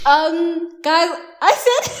Guys, I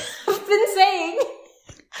said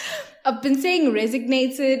I've been saying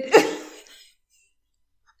resignated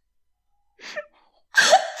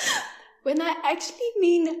when I actually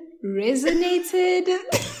mean resonated.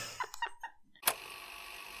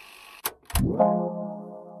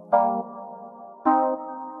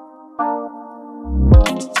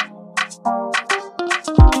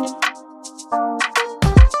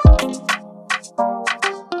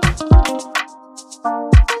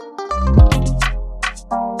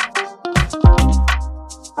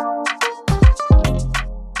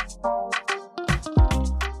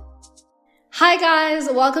 Hi guys,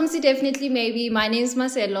 welcome to Definitely Maybe. My name is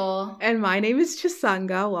Marcelo. And my name is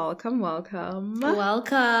Chisanga. Welcome. Welcome.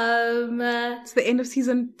 It's the end of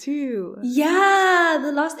season 2. Yeah,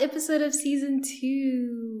 the last episode of season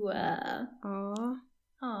 2.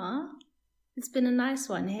 Aww. It's been a nice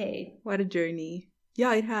one, hey. What a journey.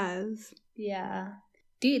 Yeah, it has. Yeah.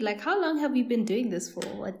 Dude, like how long have you been doing this for?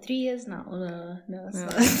 What, 3 years now? No, it's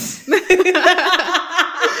not.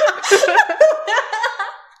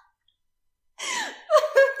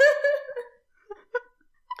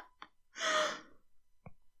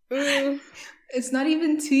 It's not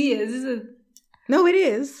even 2 years, is it? No, it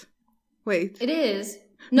is. Wait. It is.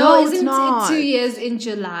 No, isn't it's not. it 2 years in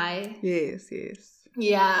July? Yes.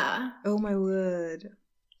 Yeah. Oh my word.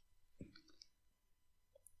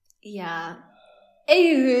 Yeah.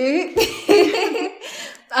 Anyway.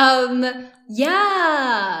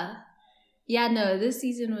 Yeah. Yeah, no, this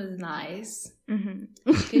season was nice.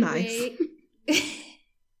 Mm-hmm. Nice. Way.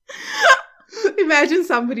 Imagine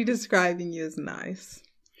somebody describing you as nice.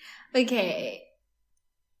 Okay.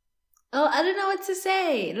 Oh, I don't know what to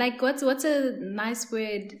say. Like, what's a nice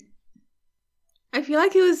word? I feel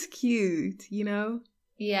like it was cute, you know?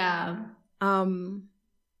 Yeah.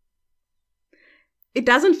 It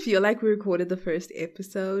doesn't feel like we recorded the first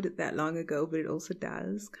episode that long ago, but it also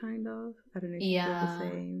does, kind of. I don't know if you feel the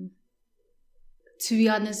same. To be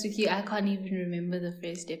honest with you, I can't even remember the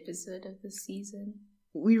first episode of the season.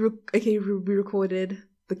 We recorded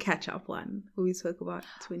the catch-up one where we spoke about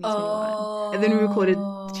 2021. And then we recorded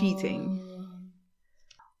cheating.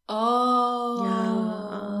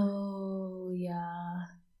 Yeah.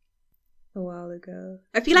 A while ago.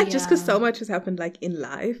 I feel like just because so much has happened like in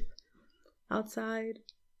life outside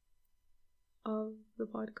of the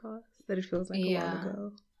podcast that it feels like a while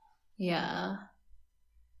ago. Yeah.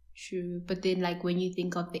 True. But then like when you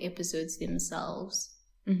think of the episodes themselves,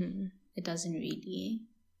 it doesn't really.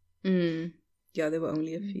 Yeah, there were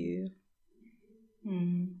only a few.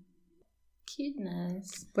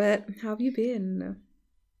 Cuteness. But how have you been?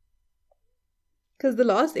 Because the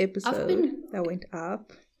last episode that went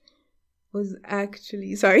up was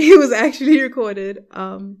actually recorded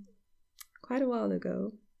quite a while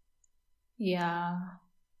ago. Yeah.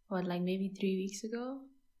 What, like maybe 3 weeks ago?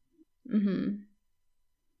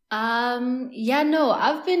 Yeah, no,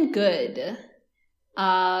 I've been good.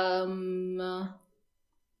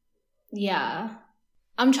 Yeah.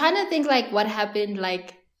 I'm trying to think like what happened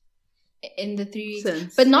like in the 3 weeks.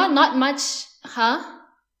 Since. But not much, huh?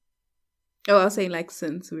 Oh, I was saying like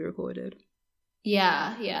since we recorded.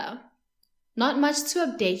 Yeah. Not much to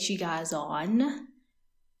update you guys on.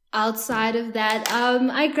 Outside of that,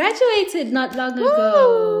 I graduated not long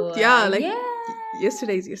ago. Yeah, like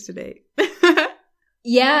yesterday's yesterday.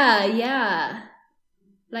 Yeah.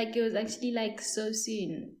 Like it was actually like so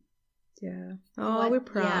soon. Yeah. Oh, we're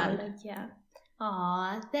proud. Yeah.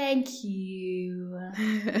 Aw, thank you.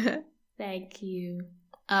 Thank you.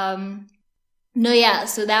 No, yeah,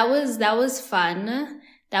 so that was fun.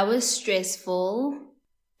 That was stressful.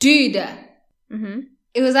 Dude.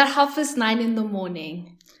 It was at 9:30 in the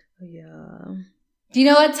morning. Yeah. Do you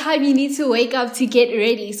know what time you need to wake up to get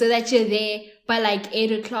ready so that you're there by like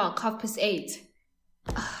 8 o'clock, 8:30?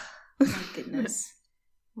 Oh,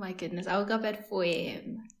 my goodness. I woke up at 4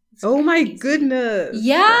 a.m. Oh my goodness.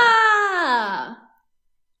 Yeah.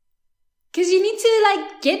 Because you need to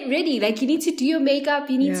like get ready. Like you need to do your makeup.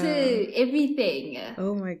 You need to everything.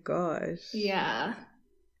 Oh my gosh. Yeah.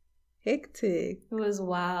 Hectic. It was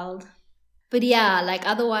wild. But yeah, like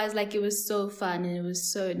otherwise, like it was so fun and it was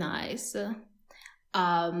so nice.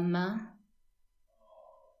 And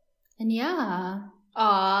yeah.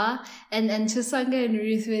 And Chisanga and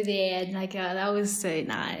Ruth were there and like that was so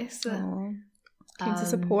nice. Came to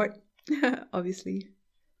support, obviously.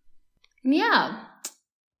 Yeah.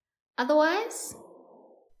 Otherwise,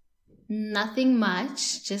 nothing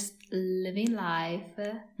much. Just living life.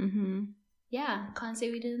 Yeah. Can't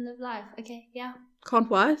say we didn't live life. Okay. Yeah. Can't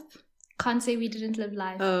what? Can't say we didn't live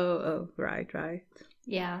life. Oh, right.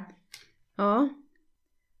 Yeah. Oh,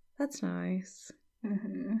 that's nice.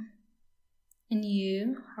 Mm-hmm. And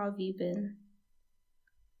you, how have you been?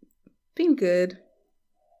 Been good.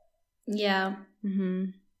 Yeah.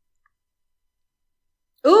 Mm-hmm.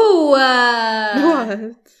 Ooh.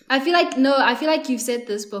 What? I feel like you've said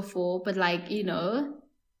this before, but like, you know,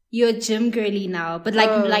 you're a gym girly now, but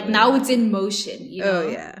like now it's in motion, you know? Oh,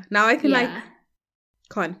 yeah. Now I can like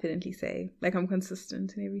confidently say like I'm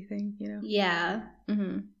consistent and everything, you know? Yeah.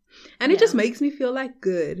 Mm-hmm. And it just makes me feel like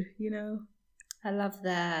good, you know? I love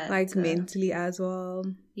that. Like mentally as well.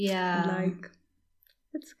 Yeah. And like,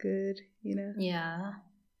 it's good, you know? Yeah.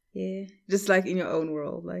 Yeah. Just like in your own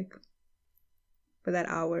world, like for that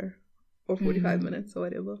hour or 45 minutes or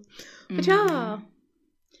whatever. But yeah.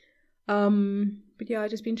 But yeah,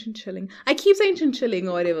 I've just been chilling. I keep saying chilling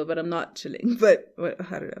or whatever, but I'm not chilling. But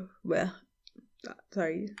I don't know. Well,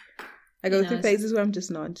 sorry. I go through phases where I'm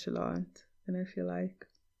just nonchalant. And I feel like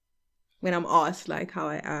when I'm asked like how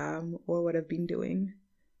I am or what I've been doing,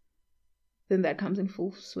 then that comes in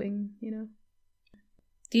full swing, you know?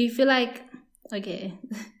 Do you feel like, okay,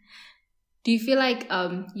 do you feel like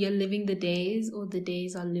you're living the days or the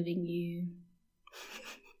days are living you?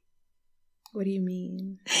 What do you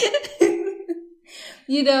mean?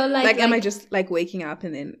 You know, like am I just like waking up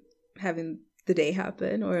and then having the day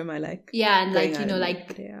happen, or am I like and like, you know, like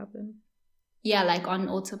the day happen? Yeah, like on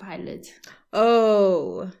autopilot.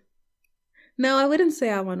 Oh. No, I wouldn't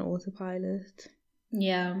say I'm on autopilot.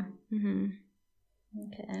 Yeah. Mm-hmm.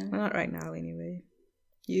 Okay. Well, not right now anyway.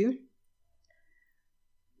 You?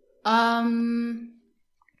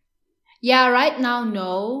 Yeah, right now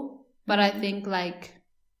no, but I think like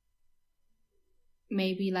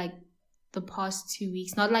maybe like the past 2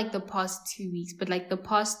 weeks, not like the past 2 weeks, but like the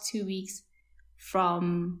past 2 weeks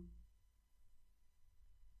from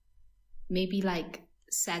maybe like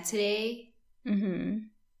Saturday,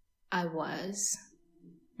 I was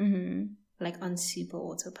like on super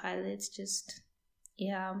autopilot, just,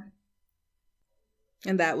 yeah.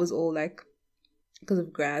 And that was all like because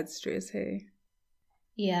of grad stress, hey?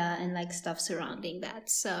 Yeah, and like stuff surrounding that,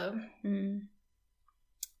 so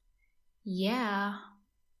yeah.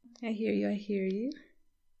 I hear you.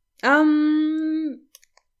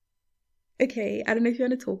 Okay, I don't know if you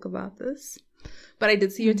want to talk about this, but I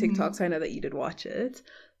did see your TikTok, so I know that you did watch it.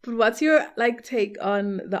 But what's your like take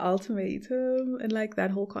on the ultimatum and like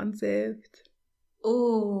that whole concept?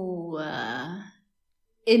 Oh,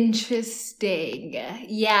 interesting.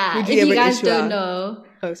 Yeah, if you guys don't know.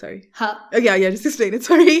 Oh, sorry. Oh, yeah, just explain it,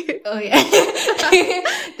 sorry. Oh, yeah.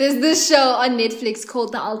 There's this show on Netflix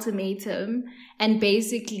called The Ultimatum. And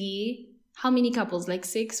basically, how many couples? Like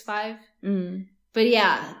 6, 5? But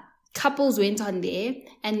yeah, couples went on there.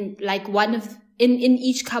 And like in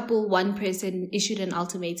each couple, one person issued an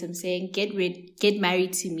ultimatum saying, get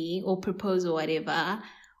married to me or propose or whatever,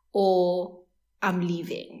 or I'm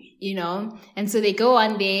leaving, you know? And so they go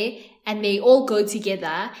on there and they all go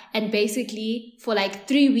together, and basically for like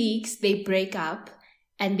 3 weeks, they break up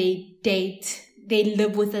and they date, they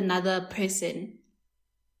live with another person,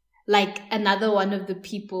 like another one of the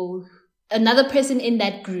people, another person in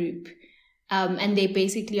that group. And they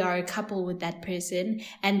basically are a couple with that person.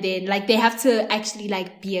 And then like they have to actually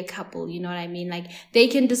like be a couple, you know what I mean? Like they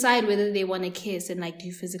can decide whether they want to kiss and like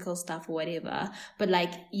do physical stuff or whatever. But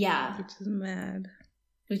like, yeah. Which is mad.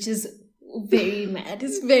 Which is very mad.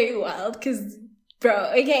 It's very wild because,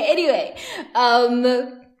 bro, okay, anyway.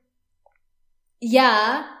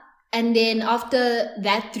 Yeah. And then after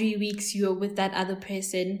that 3 weeks, you're with that other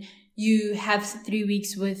person. You have 3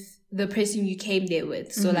 weeks with the person you came there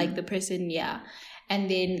with. So like the person, yeah. And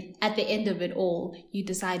then at the end of it all, you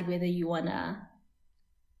decide whether you wanna,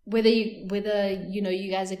 whether you know, you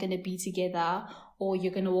guys are gonna be together, or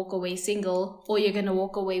you're gonna walk away single, or you're gonna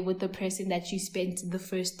walk away with the person that you spent the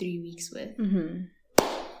first 3 weeks with.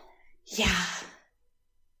 Yeah.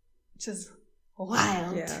 Just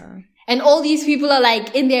wild. Yeah. And all these people are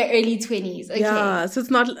like in their early 20s. Okay. Yeah, so it's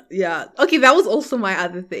not, okay, that was also my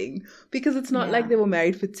other thing. Because it's not like they were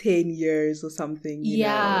married for 10 years or something, you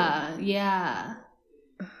know? Yeah.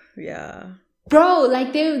 Yeah. Bro,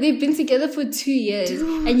 like they've been together for 2 years.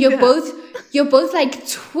 Dude, and you're both like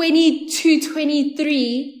 22,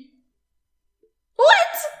 23.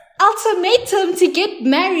 What? Ultimatum to get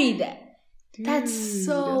married. Dude. That's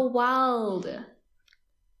so wild.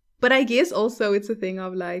 But I guess also it's a thing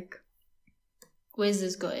of like, where's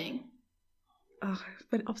this going?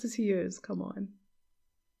 But after 2 years, come on.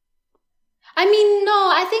 I mean, no,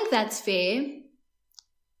 I think that's fair.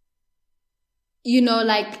 You know,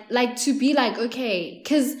 like to be like, okay,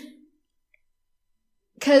 cause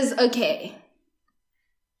okay.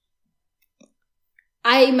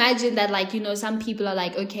 I imagine that like, you know, some people are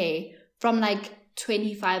like, okay, from like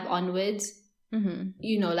 25 onwards, Mm-hmm.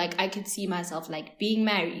 you know, like I could see myself like being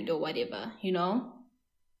married or whatever, you know?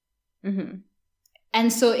 Mm-hmm.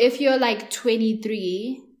 And so if you're like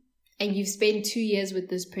 23 and you've spent 2 years with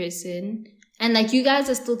this person and like you guys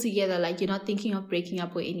are still together, like you're not thinking of breaking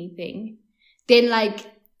up or anything, then like,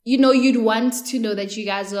 you know, you'd want to know that you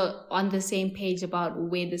guys are on the same page about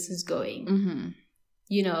where this is going, Mm-hmm.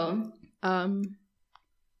 you know?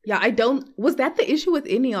 Yeah, was that the issue with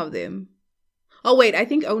any of them? Oh, wait, I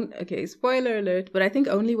think, okay, spoiler alert, but I think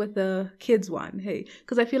only with the kids one, hey,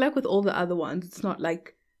 because I feel like with all the other ones, it's not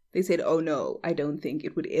like they said, oh no, I don't think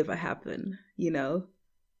it would ever happen, you know?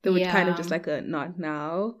 They would kind of just like a not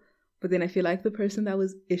now, but then I feel like the person that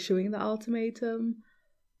was issuing the ultimatum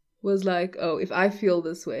was like, oh, if I feel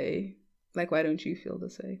this way, like, why don't you feel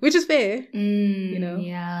this way? Which is fair, you know?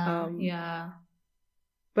 Yeah.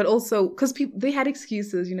 But also, because they had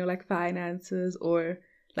excuses, you know, like finances or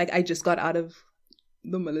like I just got out of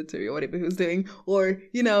the military or whatever he was doing. Or,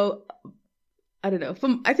 you know, I don't know.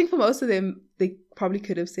 I think for most of them, they probably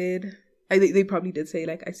could have said, they probably did say,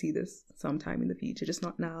 like, I see this sometime in the future, just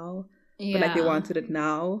not now. Yeah. But like they wanted it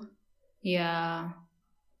now. Yeah.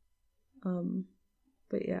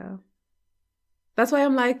 But yeah. That's why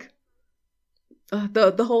I'm like,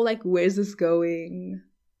 the whole like, where's this going?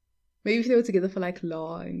 Maybe if they were together for like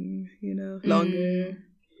long, you know, longer.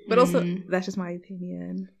 But also, that's just my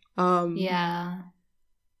opinion. Yeah,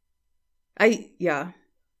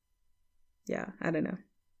 I don't know.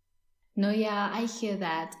 No, yeah, I hear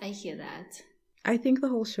that. I think the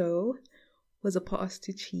whole show was a pass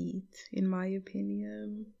to cheat, in my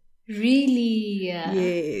opinion. Really?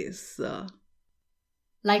 Yes.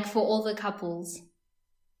 Like for all the couples?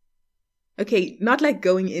 Okay, not like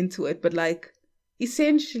going into it, but like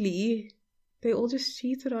essentially they all just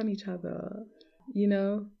cheated on each other, you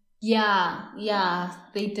know? Yeah,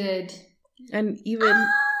 they did. And even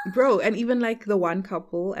like the one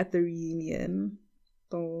couple at the reunion,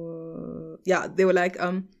 they were like,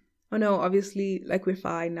 oh no, obviously like we're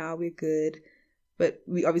fine now, we're good, but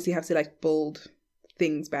we obviously have to like build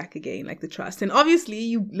things back again, like the trust. And obviously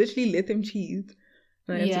you literally let them cheat,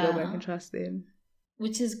 and I have to go back and trust them,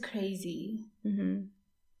 which is crazy. Mm-hmm.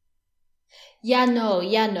 Yeah, no,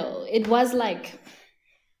 it was like,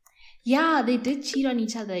 yeah, they did cheat on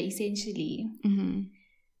each other essentially. Mm-hmm.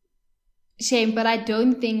 Shame, but I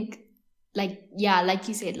don't think like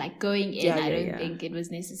you said, like going in, I don't think it was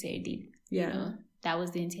necessarily, you know, that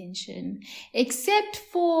was the intention. Except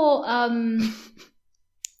for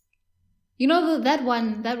you know that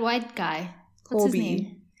white guy. What's his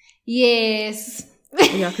name? Yes.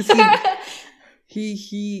 Yeah, because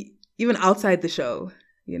he even outside the show,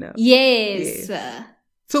 you know. Yes.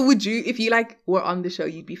 So would you, if you like were on the show,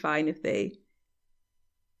 you'd be fine if they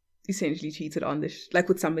essentially cheated on like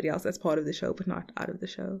with somebody else that's part of the show but not out of the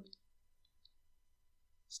show?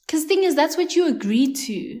 Because thing is, that's what you agreed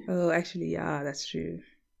to. Oh, actually, yeah, that's true.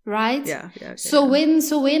 Right? Yeah. Okay, so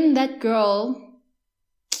when that girl,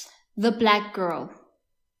 the black girl,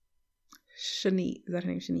 Shanique, is that her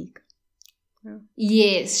name? Shanique? Yeah.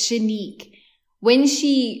 Yes, Shanique. When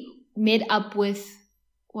she met up with,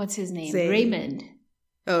 what's his name? Zay. Raymond.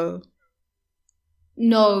 Oh.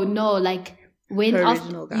 No, like when her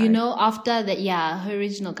original guy. You know, after that, her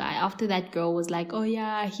original guy. After that girl was like, oh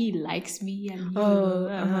yeah, he likes me, and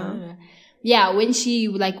when she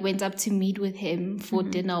like went up to meet with him for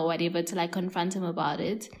dinner or whatever to like confront him about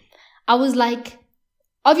it, I was like,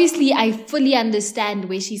 obviously I fully understand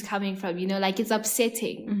where she's coming from, you know, like it's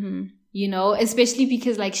upsetting, you know, especially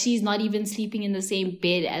because like she's not even sleeping in the same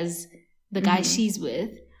bed as the guy she's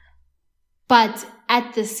with. But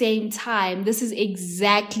at the same time, this is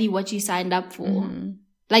exactly what you signed up for.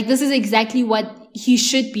 Like, this is exactly what he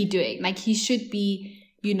should be doing. Like, he should be,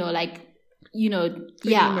 you know, like, you know,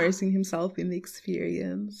 immersing himself in the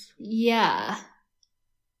experience. Yeah.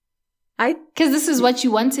 Because this is what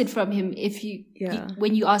you wanted from him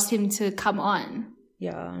when you asked him to come on.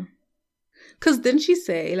 Yeah. Because didn't she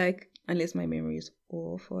say, like, unless my memory is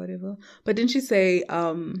off or whatever, but didn't she say,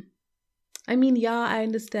 I mean, yeah, I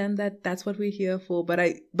understand that that's what we're here for, but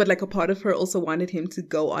like a part of her also wanted him to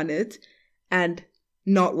go on it and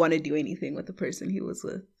not want to do anything with the person he was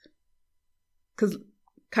with. Because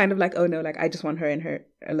kind of like, oh no, like I just want her and her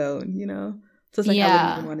alone, you know? So it's like I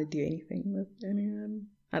wouldn't even want to do anything with anyone.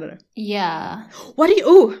 I don't know. Yeah. What do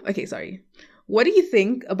you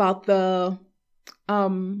think about the, what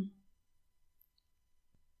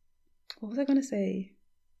was I going to say?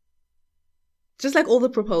 Just like all the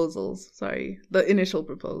proposals. Sorry. The initial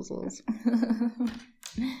proposals.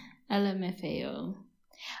 LMFAO.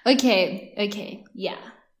 Okay. Yeah.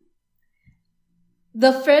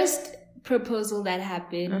 The first proposal that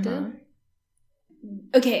happened.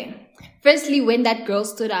 Okay. Firstly, when that girl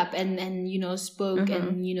stood up and you know, spoke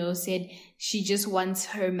and, you know, said she just wants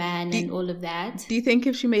her man and all of that. Do you think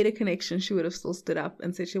if she made a connection, she would have still stood up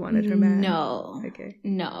and said she wanted her man? No. Okay.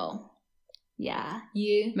 No. Yeah.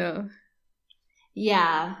 You? No.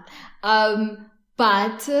 Yeah.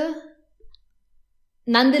 But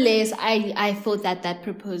nonetheless, I thought that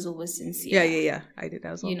proposal was sincere. Yeah. I did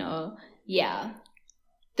as well. You know, yeah.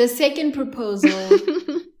 The second proposal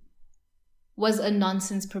was a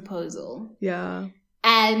nonsense proposal. Yeah.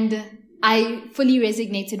 And I fully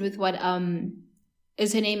resonated with what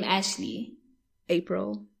is her name Ashley?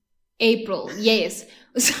 April, yes.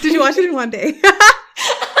 Did you watch it in one day?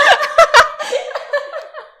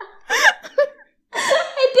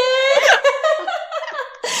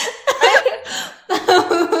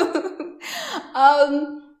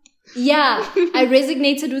 Yeah, I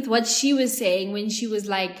resonated with what she was saying when she was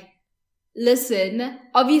like, listen,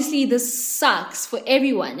 obviously this sucks for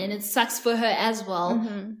everyone and it sucks for her as well.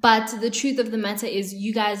 But the truth of the matter is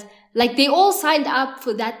you guys, like, they all signed up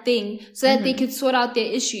for that thing so that they could sort out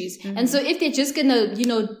their issues. And so if they're just gonna, you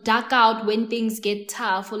know, duck out when things get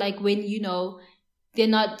tough or like when, you know, they're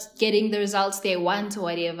not getting the results they want or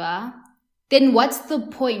whatever, then what's the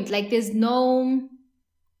point? Like, there's no...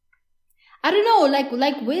 I don't know, like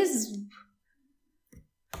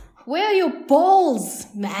where are your balls,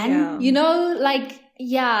 man? Yeah. You know, like,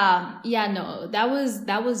 no, that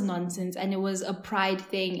was nonsense. And it was a pride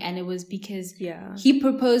thing. And it was because he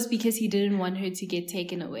proposed because he didn't want her to get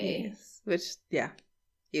taken away. Yes. Which,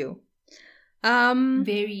 ew.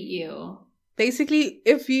 Very ew. Basically,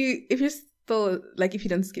 if you're still, like, if you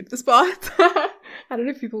didn't skip this part, I don't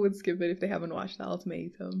know if people would skip it if they haven't watched The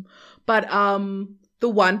Ultimatum. But, the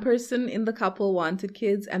one person in the couple wanted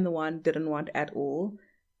kids and the one didn't want at all.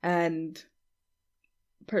 And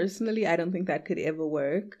personally, I don't think that could ever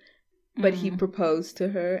work. But he proposed to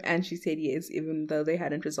her and she said yes, even though they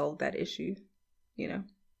hadn't resolved that issue, you know?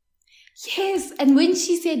 Yes. And when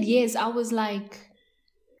she said yes, I was like,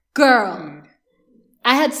 girl,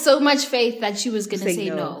 I had so much faith that she was going to say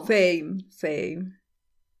no. Same.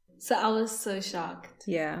 So I was so shocked.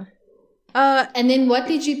 Yeah. And then what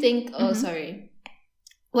did you think? Oh, sorry.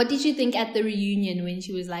 What did you think at the reunion when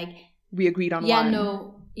she was like... We agreed on one.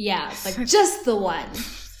 Like just the one.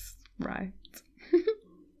 Right.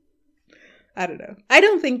 I don't know. I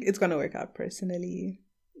don't think it's going to work out personally.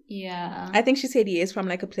 Yeah. I think she said yes from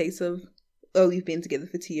like a place of, oh, we've been together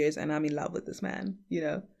for 2 years and I'm in love with this man, you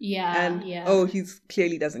know? Yeah. And, oh, he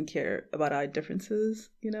clearly doesn't care about our differences,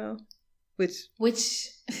 you know? Which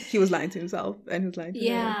he was lying to himself and he was lying to her,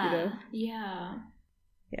 you know?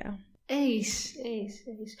 Yeah. Ace.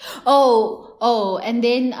 Oh, and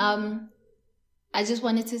then I just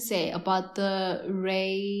wanted to say about the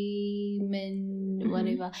Raymond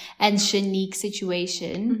whatever and Shanique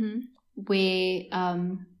situation where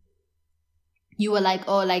you were like,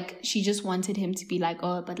 oh, like she just wanted him to be like,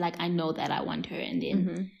 oh, but like I know that I want her, and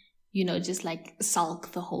then you know, just like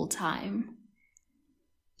sulk the whole time.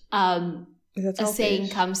 A saying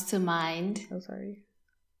comes to mind. Oh, sorry.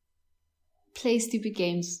 Play stupid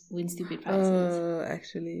games, win stupid prizes.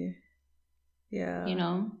 Actually. Yeah. You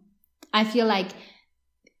know? I feel like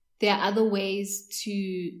there are other ways to,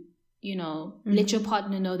 you know, let your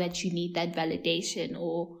partner know that you need that validation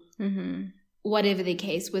or whatever the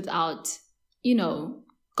case without, you know,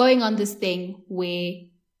 going on this thing where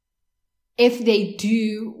if they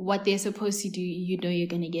do what they're supposed to do, you know you're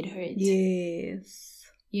going to get hurt. Yes.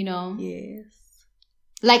 You know? Yes.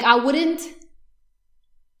 Like, I wouldn't,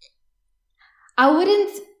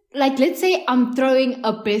 like, let's say I'm throwing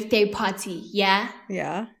a birthday party, yeah?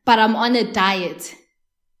 Yeah. But I'm on a diet.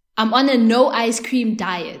 I'm on a no ice cream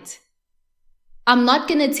diet. I'm not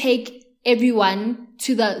gonna take everyone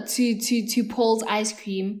to Paul's ice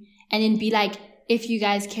cream and then be like, if you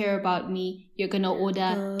guys care about me, you're gonna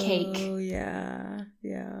order cake. Oh, yeah.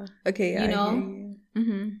 Yeah. Okay, yeah. You know?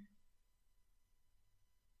 Mm-hmm.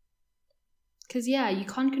 Because, yeah, you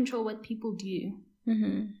can't control what people do.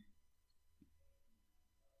 Mm-hmm.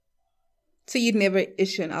 So you'd never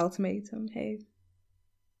issue an ultimatum, hey?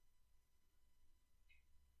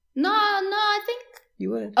 No, I think...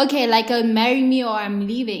 You would. Okay, like a marry me or I'm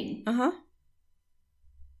leaving. Uh-huh.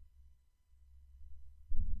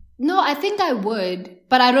 No, I think I would.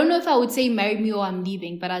 But I don't know if I would say marry me or I'm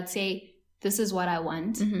leaving. But I'd say, this is what I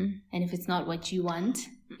want. Mm-hmm. And if it's not what you want,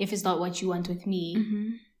 if it's not what you want with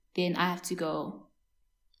me, then I have to go.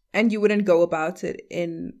 And you wouldn't go about it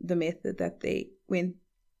in the method that they went...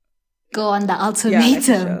 Go on the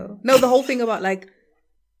ultimatum. Yeah, no, the whole thing about like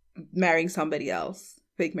marrying somebody else,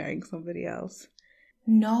 fake marrying somebody else.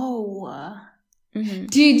 No.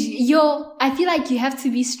 Dude, I feel like you have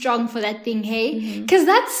to be strong for that thing, hey? Because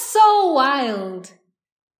that's so wild.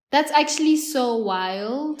 That's actually so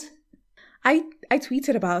wild. I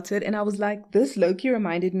tweeted about it and I was like, this low-key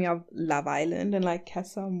reminded me of Love Island and like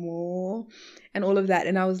Casa Amor and all of that.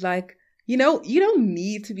 And I was like, you don't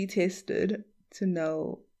need to be tested to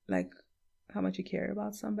know like how much you care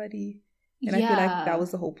about somebody. And I feel like that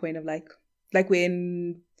was the whole point of like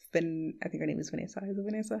when I think her name is Vanessa. Is it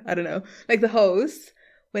Vanessa? I don't know. Like the host,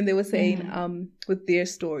 when they were saying with their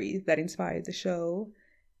stories that inspired the show,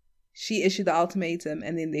 she issued the ultimatum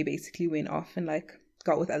and then they basically went off and like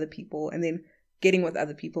got with other people, and then getting with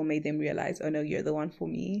other people made them realize, oh no, you're the one for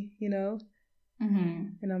me, you know?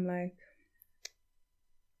 And I'm like,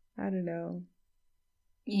 I don't know.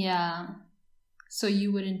 Yeah. So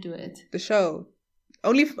you wouldn't do it? The show.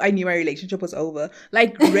 Only if I knew my relationship was over.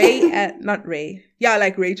 Like Ray not Ray. Yeah,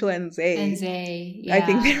 like Rachel and Zay. Yeah. I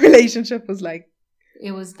think their relationship was like...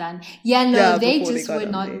 It was done. Yeah, no, they just were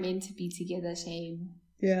not meant to be together, shame.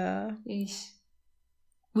 Yeah. Ish.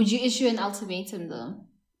 Would you issue an ultimatum though?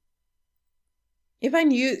 If I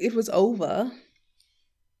knew it was over.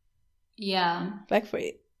 Yeah. Like for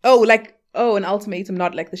it. Oh, an ultimatum,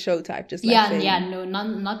 not like the show type. Just like no,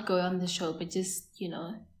 not go on the show, but just,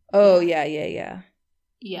 Oh, yeah.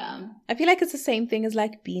 Yeah. I feel like it's the same thing as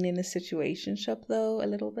like being in a situationship though, a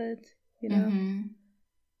little bit, you know?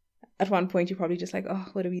 At one point you're probably just like, oh,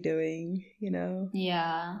 what are we doing? You know?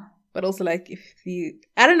 Yeah. But also like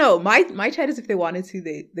I don't know, my chat is if they wanted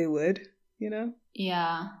to, they would, you know?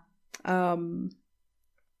 Yeah.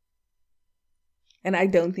 And I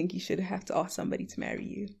don't think you should have to ask somebody to marry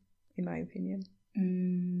you, in my opinion.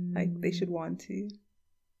 Like they should want to.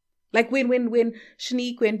 Like when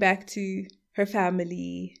Shanique went back to her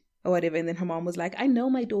family or whatever, and then her mom was like, I know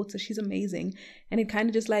my daughter, she's amazing. And it kind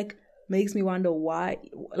of just like makes me wonder why,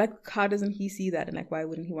 like, how doesn't he see that? And like, why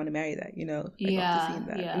wouldn't he want to marry that, you know? Like, after seeing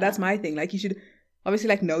that. Yeah. And that's my thing. Like, you should obviously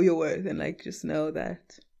like know your worth and like just know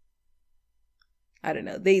that, I don't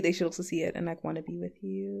know, they should also see it and like want to be with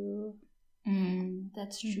you.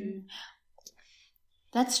 That's true.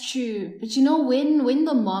 That's true. But you know, when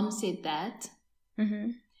the mom said that,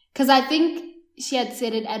 because I think she had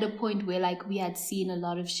said it at a point where like we had seen a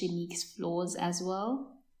lot of Shanique's flaws as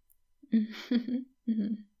well.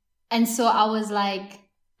 And so I was like,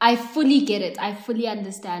 I fully get it. I fully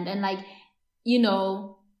understand. And like, you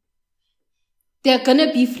know, there are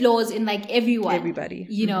gonna be flaws in like everybody,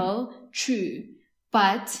 you know, true.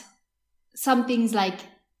 But some things like,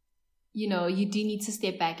 you know, you do need to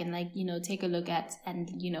step back and like, you know, take a look at and,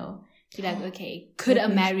 you know, be like, okay, could a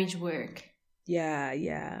marriage work?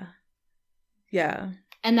 Yeah.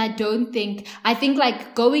 And I think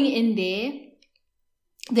like going in there,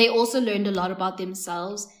 they also learned a lot about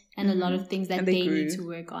themselves and a lot of things that they need to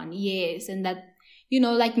work on. Yes. And that, you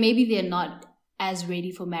know, like maybe they're not as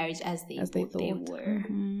ready for marriage as they thought they were.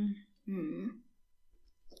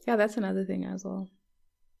 Yeah, that's another thing as well.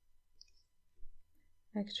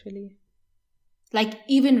 Actually. Like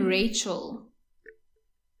even Rachel.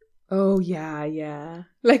 Oh, yeah.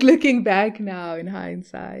 Like looking back now in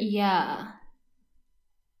hindsight. Yeah.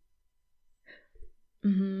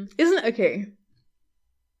 Isn't it okay?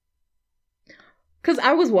 Because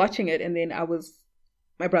I was watching it and then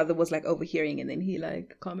my brother was like overhearing and then he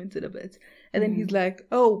like commented a bit. And then he's like,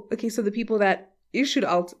 oh, okay, so the people that issued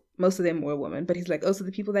most of them were women, but he's like, oh, so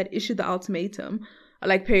the people that issued the ultimatum are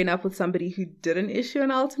like pairing up with somebody who didn't issue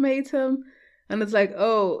an ultimatum. And it's like,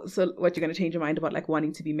 oh, so what, you're going to change your mind about like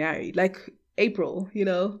wanting to be married? Like April, you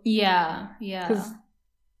know? Yeah. Because,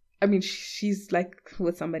 I mean, she's like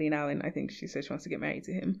with somebody now and I think she said she wants to get married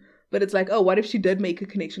to him. But it's like, oh, what if she did make a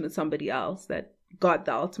connection with somebody else that got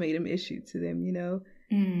the ultimatum issued to them, you know?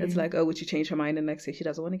 It's like, oh, would she change her mind and like say she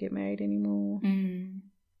doesn't want to get married anymore?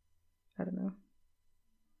 I don't know.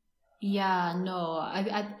 Yeah, no,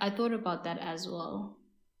 I thought about that as well.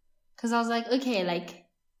 Because I was like, okay, like,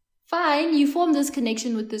 fine, you form this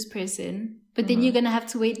connection with this person, but then you're going to have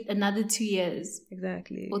to wait another 2 years.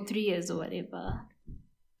 Exactly. Or 3 years or whatever.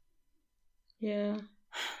 Yeah.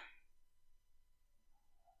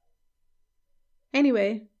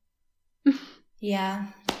 Anyway. Yeah.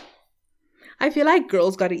 I feel like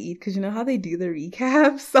girls gotta eat because you know how they do the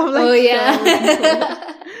recaps? I'm like, oh, yeah.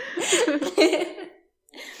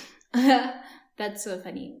 That's so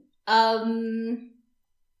funny.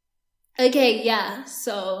 Okay, yeah.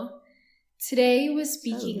 So today we're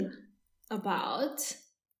speaking about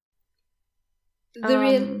the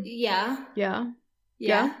real... Yeah.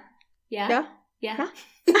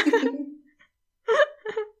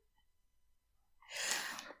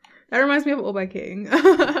 That reminds me of Oba King.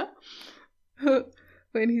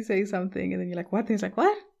 when he says something and then you're like, what? And he's like,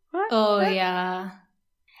 what? Oh, what? Yeah.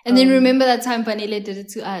 And then remember that time Vanilla did it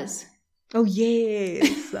to us. Oh,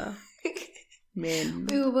 yes. Man.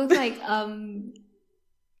 We were both like,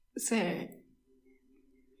 so.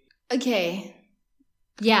 Okay.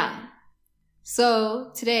 Yeah.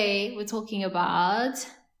 So today we're talking about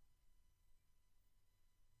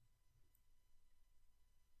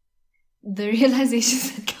the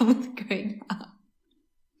realizations that come with growing up.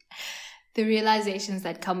 The realizations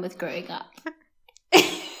that come with growing up.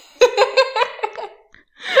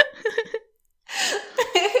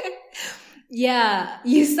 Yeah,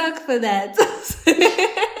 you suck for that. Because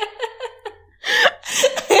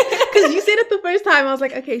you said it the first time, I was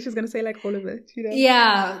like, okay, she's gonna say like all of it, you know?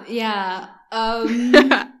 Yeah.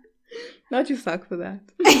 Not you suck for that.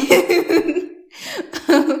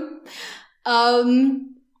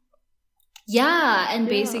 Yeah, and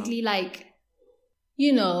basically like,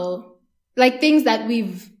 you know, like things that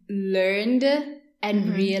we've learned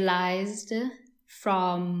and realized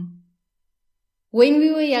from when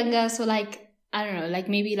we were younger. So like, I don't know, like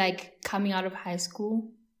maybe like coming out of high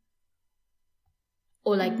school,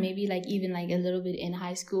 or like maybe like even like a little bit in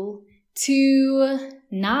high school to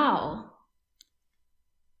now,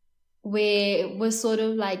 where we're sort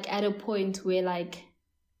of like at a point where like,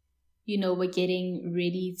 you know, we're getting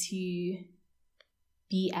ready to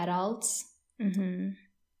be adults. It's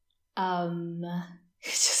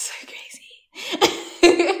just so crazy.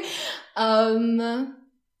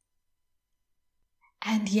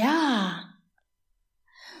 And yeah.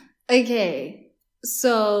 Okay.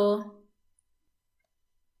 So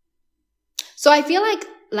I feel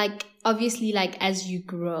like obviously like as you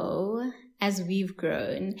grow, as we've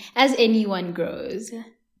grown, as anyone grows,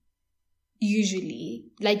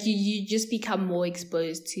 usually like you just become more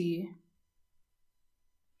exposed to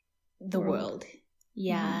the world.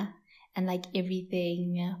 Yeah. And like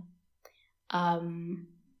everything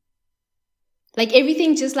like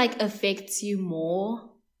everything just like affects you more.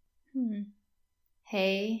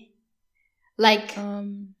 Hey, like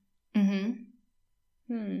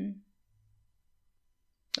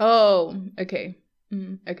Oh, okay.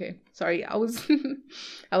 Okay, sorry, I was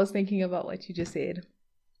I was thinking about what you just said.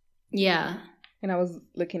 Yeah. And I was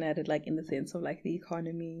looking at it like in the sense of like the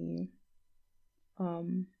economy,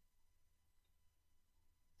 and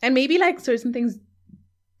maybe like certain things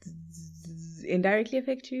indirectly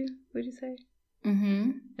affect you, would you say?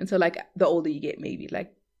 And so like the older you get, maybe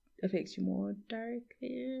like affects you more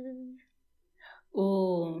directly.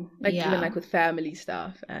 Oh, like even like with family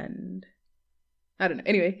stuff, and I don't know.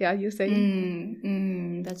 Anyway, yeah, you're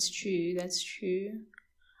saying. That's true.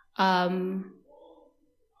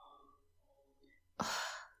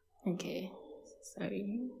 Okay,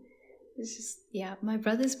 sorry. It's just, yeah, my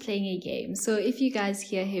brother's playing a game. So if you guys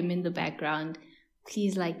hear him in the background,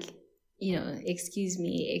 please, like, you know, excuse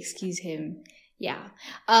me, excuse him. Yeah.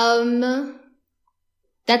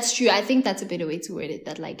 That's true. I think that's a better way to word it,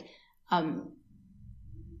 that like,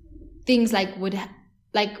 things like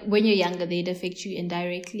like when you're younger, they'd affect you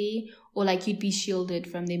indirectly, or like you'd be shielded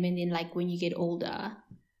from them. And then like when you get older,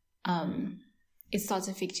 it starts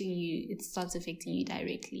affecting you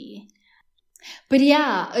directly. But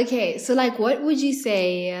yeah, okay. So like, what would you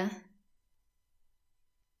say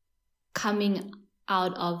coming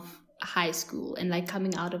out of high school and like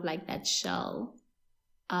coming out of like that shell,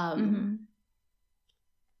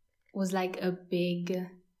 was like a big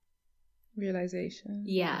realization?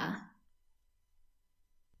 Yeah.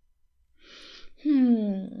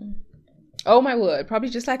 Oh my word. Probably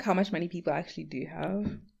just like how much money people actually do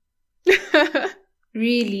have.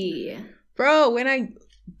 Really? Bro,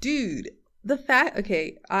 the fact,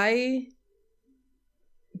 okay, I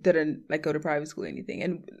didn't like go to private school or anything.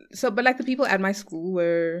 And so, but like the people at my school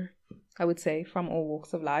were, I would say, from all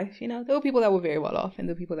walks of life, you know. There were people that were very well off and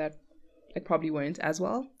there were people that like probably weren't as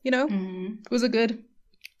well, you know. It was a good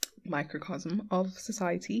microcosm of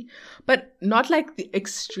society, but not like the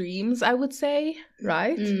extremes, I would say,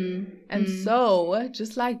 right? And so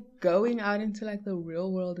just like going out into like the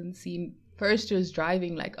real world and seeing first years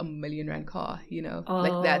driving like $1 million car, you know,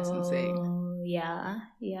 like that's insane. Yeah.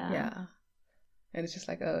 And it's just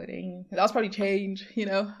like, oh dang, that was probably change, you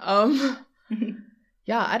know.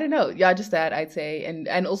 Yeah, I don't know. Yeah, just that, I'd say.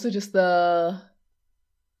 And also just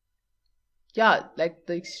like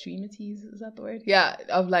the extremities, is that the word? Yeah,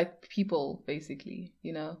 of like people, basically,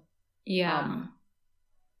 you know? Yeah.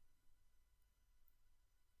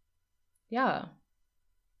 Yeah.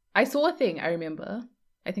 I saw a thing, I remember.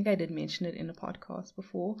 I think I did mention it in a podcast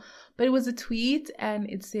before. But it was a tweet and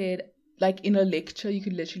it said, like in a lecture, you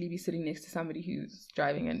could literally be sitting next to somebody who's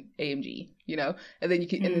driving an AMG, you know, and then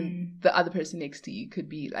and then the other person next to you could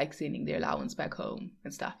be like sending their allowance back home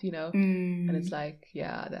and stuff, you know, and it's like,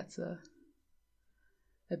 yeah, that's a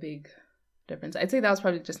big difference. I'd say that was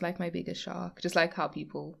probably just like my biggest shock, just like how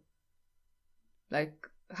people, like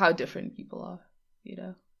how different people are, you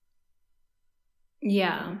know.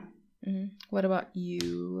 Yeah. What about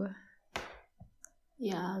you?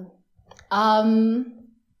 Yeah.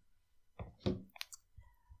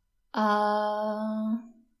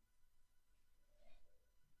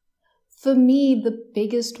 For me, the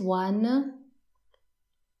biggest one,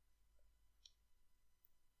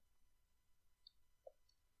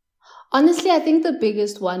 honestly, I think the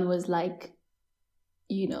biggest one was like,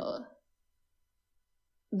 you know,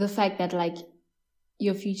 the fact that like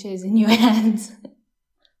your future is in your hands.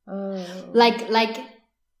 Oh. Like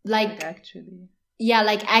actually. Yeah,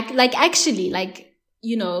 actually, like,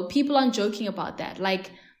 you know, people aren't joking about that.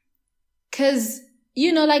 Like, cause,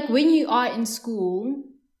 you know, like when you are in school,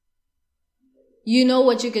 you know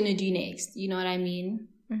what you're gonna do next. You know what I mean?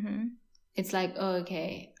 Mm-hmm. It's like, oh,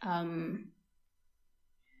 okay,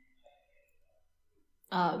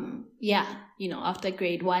 yeah, you know, after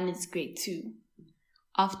grade 1, it's grade 2.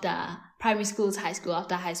 After primary school, it's high school.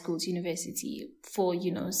 After high school, it's university. For,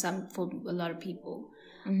 you know, for a lot of people.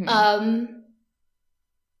 Mm-hmm.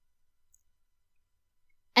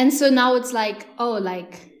 And so now it's like, oh,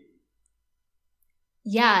 like,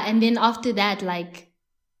 yeah. And then after that, like,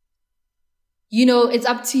 you know, it's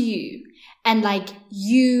up to you. And like,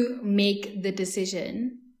 you make the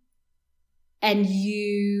decision. And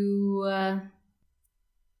you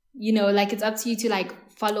know, like, it's up to you to like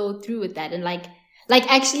follow through with that. And like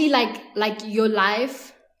actually, like your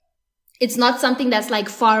life, it's not something that's like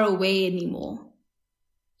far away anymore.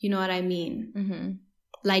 You know what I mean? Mm-hmm.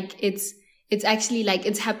 Like it's actually like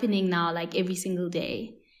it's happening now, like every single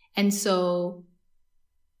day. And so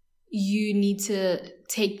you need to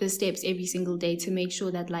take the steps every single day to make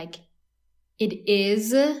sure that like it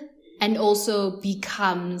is and also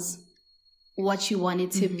becomes what you want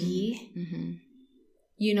it to be. Mm-hmm.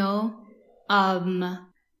 You know?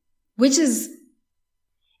 Which is,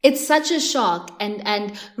 it's such a shock.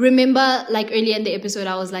 And remember, like earlier in the episode,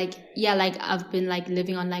 I was like, yeah, like I've been like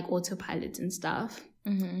living on like autopilot and stuff.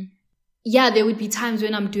 Mm-hmm. Yeah, there would be times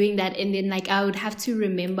when I'm doing that, and then like I would have to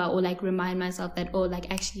remember or like remind myself that, oh,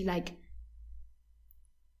 like actually, like,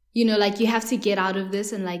 you know, like you have to get out of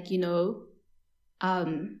this and like, you know,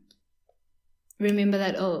 remember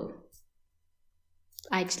that, oh,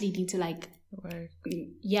 I actually need to like work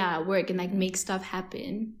and like make stuff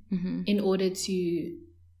happen in order to,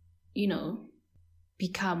 you know,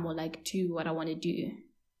 become or like do what I want to do,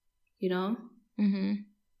 you know?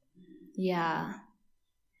 Yeah.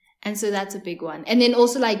 And so that's a big one. And then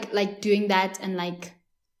also like doing that and like,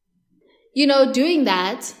 you know, doing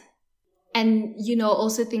that and, you know,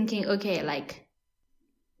 also thinking, okay, like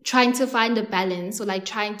trying to find a balance, or like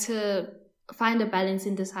trying to find a balance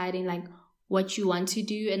in deciding like what you want to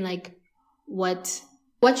do and like what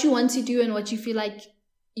you want to do and what you feel like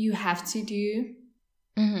you have to do,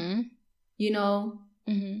 you know?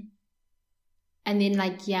 And then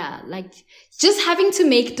like, yeah, like just having to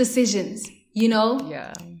make decisions, you know?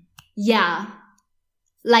 Yeah.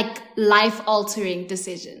 Like life-altering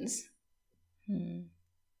decisions.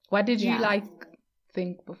 What did you like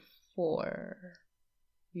think before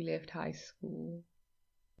you left high school?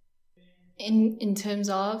 In terms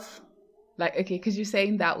of? Like, okay, because you're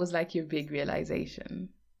saying that was like your big realization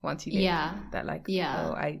once you left. Yeah. That like,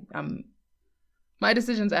 oh, my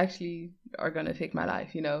decisions actually are going to affect my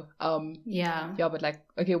life, you know? Yeah, but like,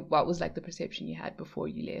 okay, what was like the perception you had before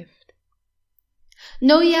you left?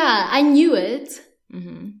 No, yeah, I knew it.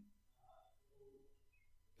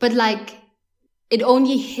 But like, it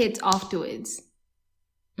only hit afterwards.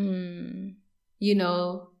 You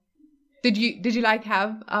know? Did you like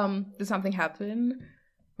have, did something happen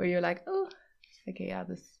where you're like, oh, okay, yeah,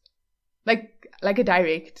 this, like a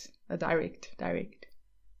direct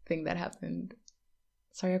thing that happened?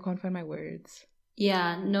 Sorry, I can't find my words.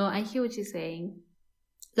 Yeah, no, I hear what you're saying.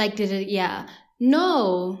 Like, did it, yeah.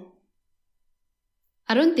 No,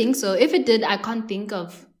 I don't think so. If it did, I can't think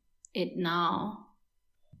of it now.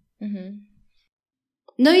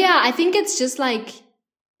 No, yeah, I think it's just like,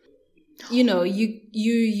 you know, you,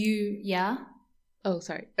 yeah. Oh,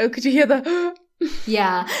 sorry. Oh, could you hear the...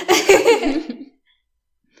 Yeah.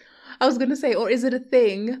 I was going to say, or is it a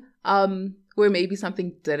thing where maybe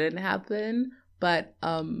something didn't happen, but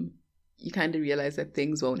you kind of realize that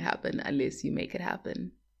things won't happen unless you make it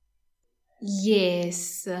happen?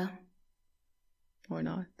 Yes. Or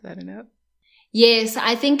not, I don't know. Yes,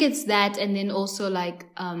 I think it's that. And then also like,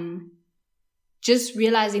 just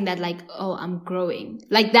realizing that like, oh, I'm growing,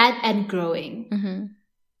 like that, and growing. Mm-hmm.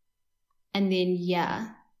 And then, yeah,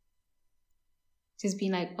 just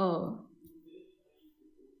being like, oh,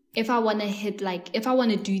 if I want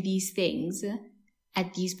to do these things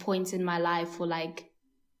at these points in my life, or like,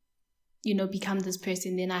 you know, become this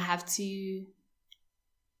person, then I have to, you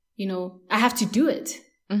know, I have to do it.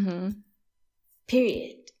 Mm-hmm.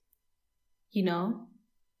 Period. You know?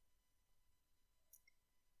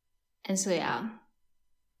 And so, yeah,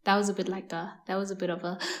 that was a bit of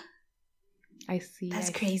a, I see. That's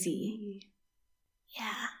crazy.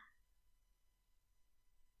 Yeah.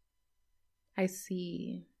 I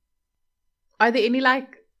see. Are there any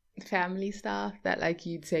like family stuff that like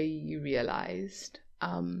you'd say you realized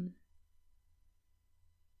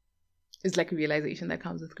is like a realization that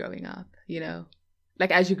comes with growing up, you know?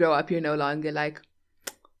 Like as you grow up, you're no longer like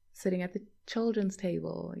sitting at the children's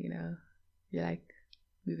table, you know? You're like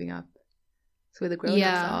moving up to where the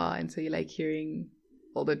grown-ups are, and so you're like hearing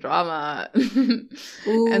all the drama and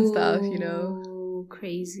stuff, you know?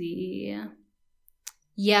 Crazy.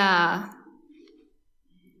 Yeah.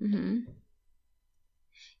 Mm-hmm.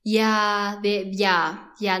 Yeah,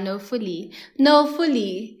 no, fully.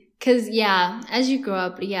 Cause yeah, as you grow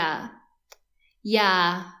up,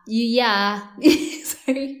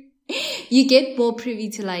 sorry, you get more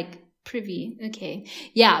privy, okay,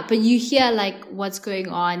 yeah, but you hear like what's going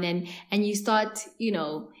on, and you start, you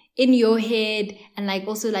know, in your head, and like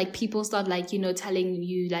also like people start like, you know, telling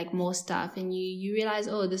you like more stuff, and you realize,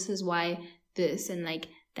 oh, this is why this, and like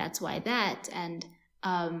that's why that, and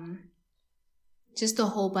just a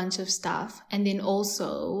whole bunch of stuff. And then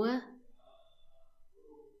also,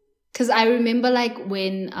 because I remember like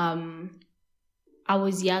when I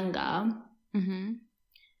was younger, mm-hmm.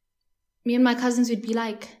 me and my cousins would be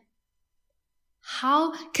like,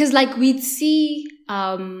 how? Because like we'd see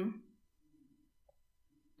our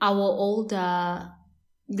older,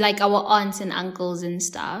 like our aunts and uncles and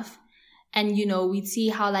stuff, and you know, we'd see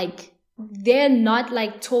how like they're not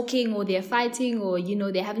like talking, or they're fighting, or you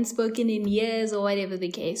know, they haven't spoken in years, or whatever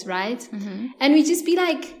the case, right? Mm-hmm. And we just be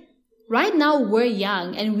like, right now we're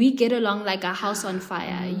young and we get along like a house on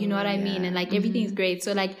fire, you know what I mean? And like everything's great.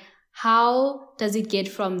 So like, how does it get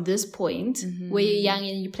from this point where you're young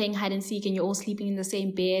and you're playing hide and seek and you're all sleeping in the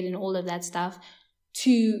same bed and all of that stuff,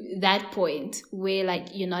 to that point where like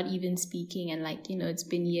you're not even speaking, and like, you know, it's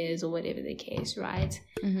been years, or whatever the case, right?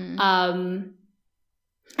 Mm-hmm.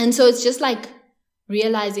 And so it's just like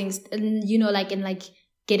realizing, you know, like, and like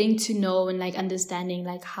getting to know and like understanding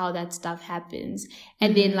like how that stuff happens,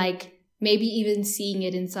 and then like maybe even seeing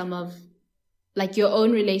it in some of like your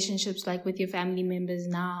own relationships, like with your family members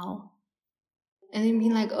now, and then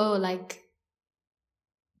being like, oh, like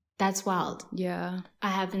that's wild. Yeah,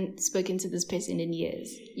 I haven't spoken to this person in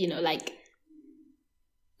years, you know, like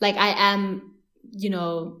I am, you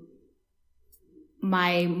know,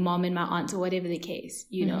 my mom and my aunt, or whatever the case,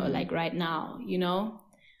 you know, like right now, you know.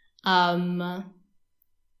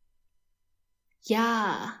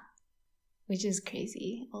 Yeah, which is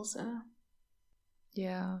crazy also.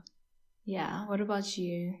 Yeah. What about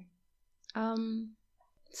you?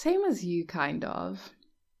 Same as you, kind of.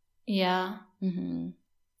 Yeah.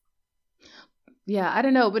 Yeah, I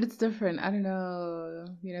don't know, but it's different. I don't know,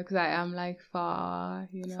 you know, because I am like far,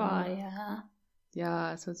 you know. Far, yeah.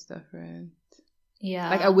 Yeah, so it's different. Yeah.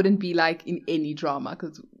 Like I wouldn't be like in any drama,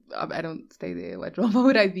 because I don't stay there. What drama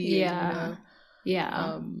would I be in, you know?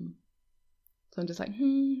 Yeah. So I'm just like,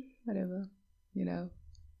 whatever, you know.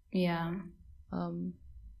 Yeah.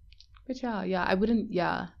 But yeah, I wouldn't,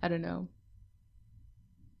 I don't know.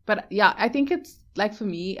 But yeah, I think it's like, for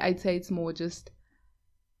me, I'd say it's more just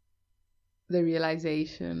the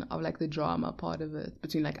realization of like the drama part of it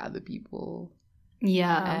between like other people.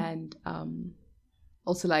 Yeah. And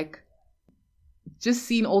also like just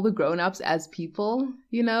seeing all the grown-ups as people,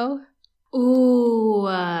 you know? Ooh,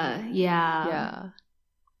 yeah.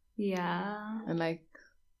 And like,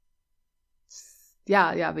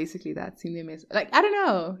 yeah, basically that, seeing them as, like, I don't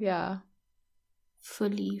know, yeah.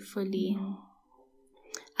 Fully.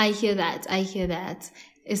 I hear that.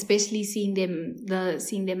 Especially seeing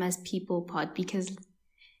them as people part, because,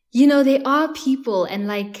 you know, they are people, and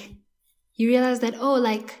like, you realize that, oh,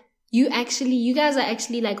 like, you guys are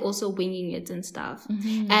actually like also winging it and stuff.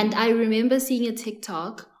 And I remember seeing a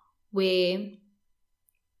TikTok where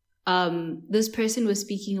this person was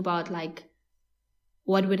speaking about like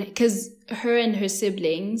because her and her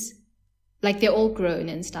siblings, like they're all grown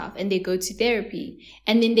and stuff, and they go to therapy,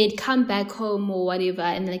 and then they'd come back home or whatever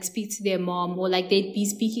and like speak to their mom, or like they'd be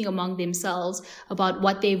speaking among themselves about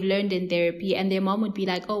what they've learned in therapy, and their mom would be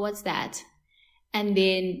like, oh, what's that? And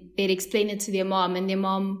then they'd explain it to their mom, and their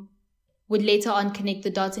mom would later on connect the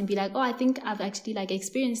dots and be like, oh, I think I've actually like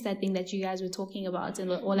experienced that thing that you guys were talking about, and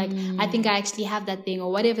or like I think I actually have that thing,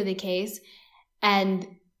 or whatever the case. And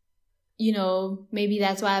you know, maybe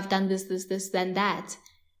that's why I've done this, then that.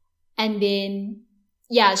 And then,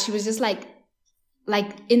 yeah, she was just like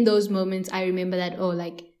in those moments, I remember that, oh,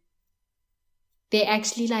 like, they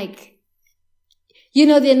actually like, you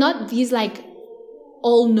know, they're not these like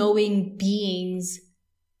all-knowing beings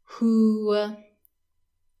who,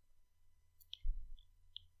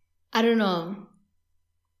 I don't know.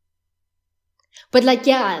 But like,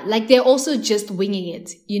 yeah, like they're also just winging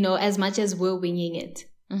it, you know, as much as we're winging it.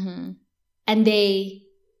 Mm-hmm. And they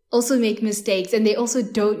also make mistakes, and they also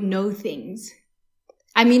don't know things.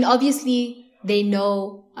 I mean, obviously they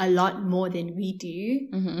know a lot more than we do,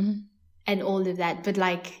 and all of that, but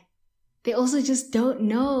like they also just don't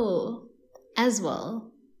know as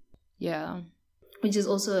well. Yeah. Which is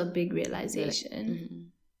also a big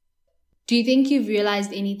realization. Do you think you've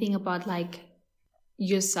realized anything about like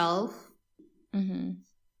yourself?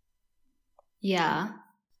 Yeah.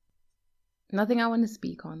 Nothing I want to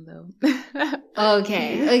speak on though.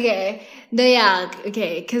 Okay. No, yeah,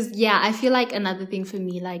 okay. Cause yeah, I feel like another thing for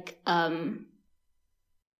me, like,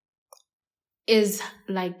 is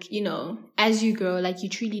like, you know, as you grow, like you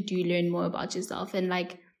truly do learn more about yourself, and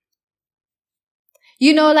like,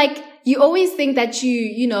 you know, like you always think that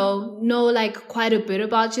you know like quite a bit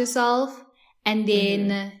about yourself, and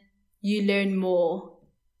then you learn more,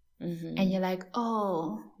 and you're like,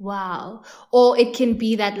 oh, wow. Or it can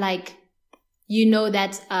be that like, you know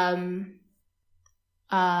that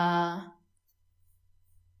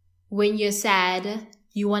when you're sad,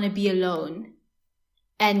 you want to be alone.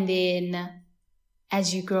 And then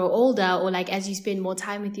as you grow older, or like as you spend more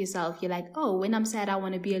time with yourself, you're like, oh, when I'm sad, I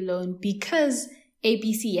want to be alone because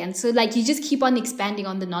ABC. And so like you just keep on expanding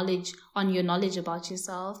on your knowledge about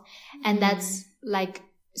yourself. And that's like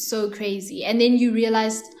so crazy. And then you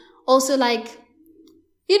realize also like,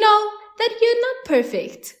 you know, that you're not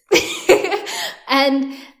perfect.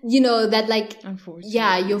 And you know that like, unfortunately,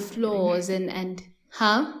 yeah, your flaws and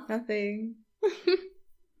nothing.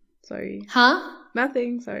 Sorry.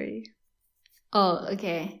 Nothing, sorry. Oh,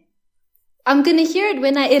 okay. I'm gonna hear it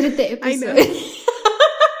when I edit the episode. I know.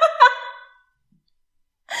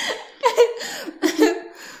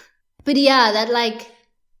 But yeah, that like,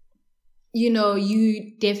 you know,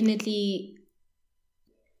 you definitely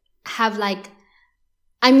have like,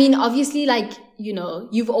 I mean, obviously, like, you know,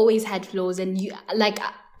 you've always had flaws, and you, like,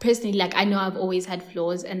 personally, like, I know I've always had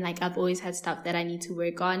flaws, and like, I've always had stuff that I need to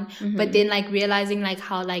work on. But then like realizing like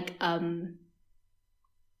how like,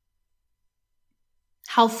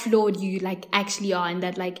 how flawed you like actually are, and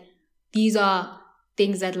that like, these are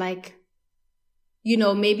things that like, you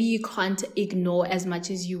know, maybe you can't ignore as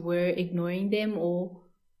much as you were ignoring them, or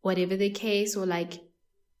whatever the case, or like,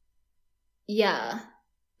 yeah,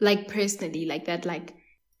 like personally, like that, like,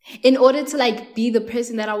 in order to like be the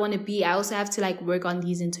person that I want to be, I also have to like work on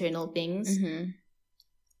these internal things.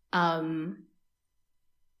 And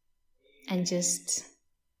just,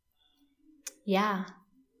 yeah,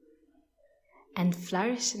 and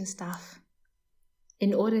flourish and stuff,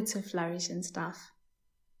 in order to flourish and stuff.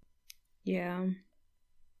 Yeah.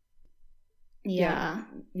 Yeah.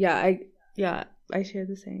 I share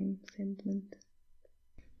the same sentiment.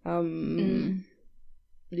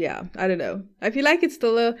 Yeah, I don't know. I feel like it's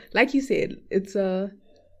still like you said, it's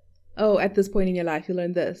at this point in your life you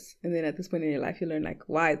learn this, and then at this point in your life you learn like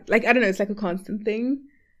why. Like, I don't know, it's like a constant thing.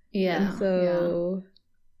 Yeah. And so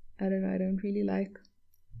I don't know, I don't really like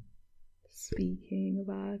speaking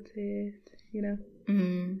about it, you know.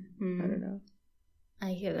 I don't know.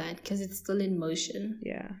 I hear that, because it's still in motion.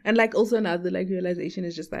 Yeah. And like also another like realization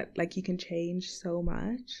is just that like you can change so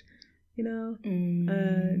much, you know.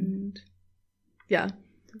 And yeah,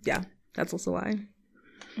 that's also why,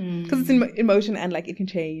 because it's in motion, and like it can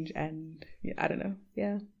change, and yeah, I don't know.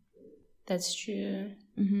 Yeah, that's true.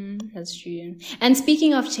 That's true. And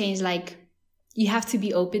speaking of change, like, you have to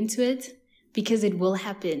be open to it, because it will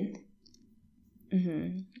happen.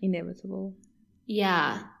 Inevitable.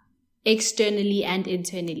 Yeah, externally and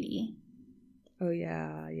internally. Oh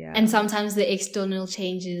yeah. And sometimes the external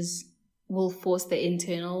changes will force the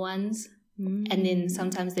internal ones. And then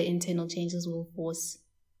sometimes the internal changes will force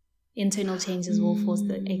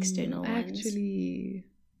the external ones.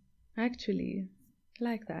 Actually, I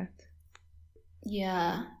like that.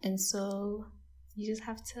 Yeah, and so you just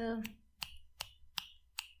have to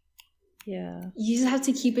Yeah. You just have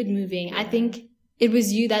to keep it moving. Yeah. I think it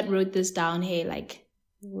was you that wrote this down here, like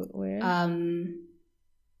where?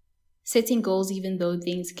 Setting goals even though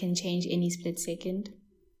things can change any split second.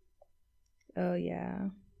 Oh yeah.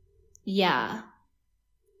 Yeah.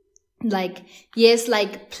 Like, yes,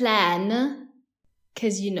 like plan,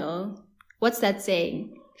 because what's that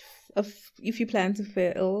saying? If you plan to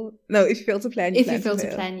fail, no, if you fail to plan, you fail to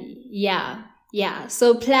plan, yeah.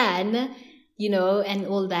 So plan, and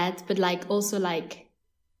all that, but like also like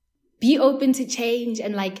be open to change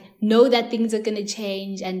and like know that things are gonna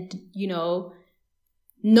change and know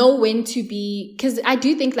when to be, because I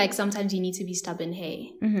do think like sometimes you need to be stubborn,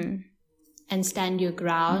 hey, and stand your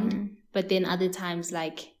ground, but then other times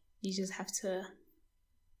like you just have to,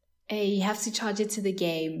 you have to charge it to the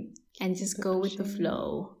game and just go with the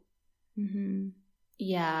flow.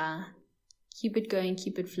 Yeah, keep it going,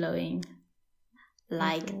 keep it flowing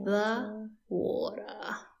like the water.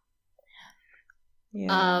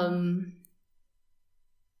 Yeah.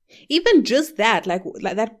 Even just that, like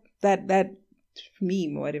that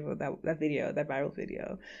meme or whatever, that video, that viral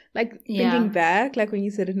video, like thinking back, like when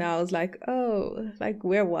you said it now, I was like, oh, like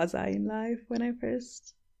where was I in life when I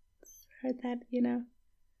first heard that, and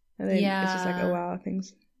then it's just like, oh wow,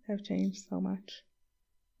 things have changed so much.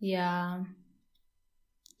 Yeah.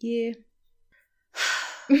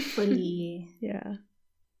 Fully. Yeah.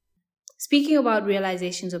 Speaking about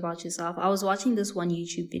realizations about yourself, I was watching this one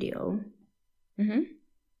YouTube video.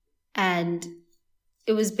 And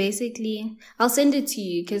it was basically, I'll send it to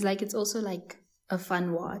you because like it's also like a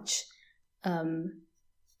fun watch. I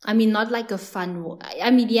mean, not like a fun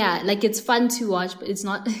like it's fun to watch, but it's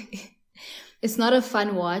not it's not a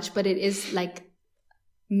fun watch, but it is like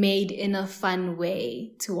made in a fun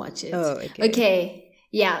way to watch it. Oh, okay.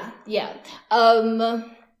 Yeah.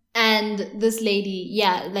 And this lady,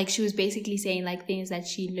 like she was basically saying like things that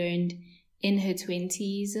she learned in her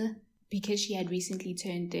 20s because she had recently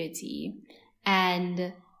turned 30.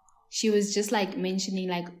 And she was just like mentioning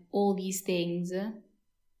like all these things.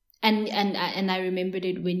 And I remembered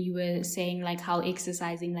it when you were saying like how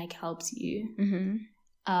exercising like helps you.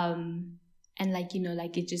 And like,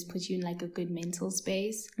 like it just puts you in like a good mental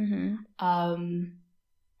space.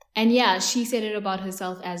 And yeah, she said it about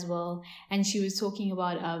herself as well. And she was talking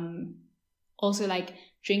about also like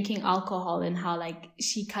drinking alcohol and how like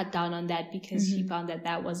she cut down on that because she found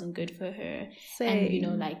that wasn't good for her. Same.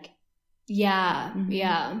 And like, yeah.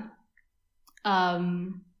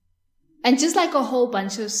 And just like a whole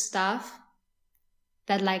bunch of stuff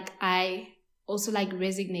that like I also like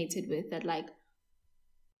resonated with, that like,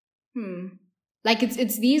 like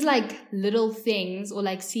it's these like little things or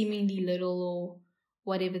like seemingly little or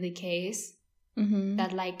whatever the case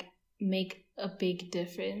that like make a big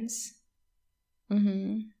difference.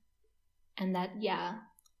 And that,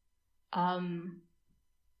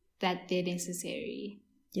 that they're necessary.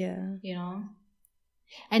 Yeah.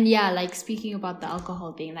 And yeah, like speaking about the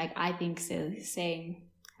alcohol thing, like I think so, same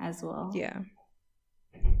as well. Yeah.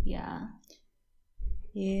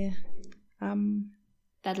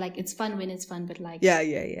 That like it's fun when it's fun, but like I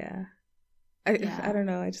don't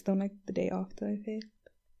know, I just don't like the day after effect.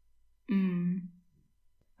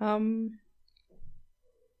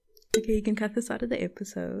 Okay, you can cut this out of the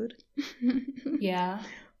episode. Yeah.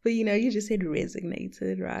 But you just said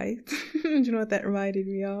resignated, right? Do you know what that reminded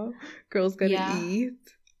me of? Girls Gotta Eat.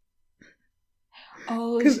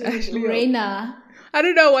 Oh, actually, Raina. I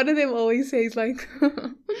don't know, one of them always says like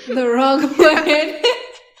the wrong word.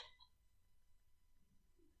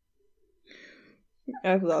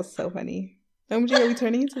 I thought that was so funny. Are we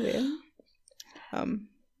turning into them?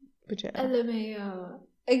 But yeah. LMAO.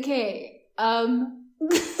 Okay.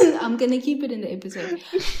 I'm gonna keep it in the episode.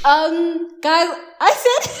 Guys, I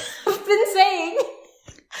said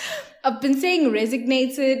I've been saying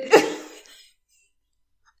resignated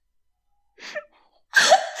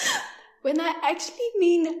when I actually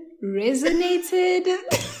mean resonated.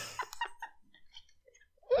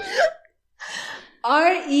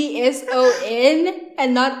 RESON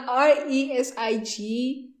and not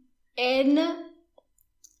RESIGN.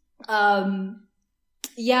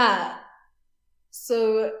 Yeah.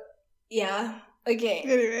 So, yeah. Okay.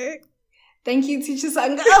 Anyway. Thank you, Teacher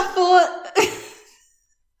Sangha,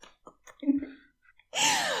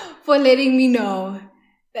 for letting me know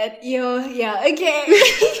that okay.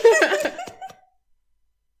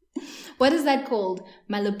 What is that called?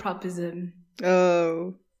 Malapropism.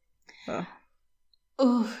 Oh,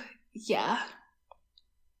 yeah.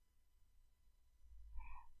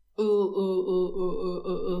 Ooh.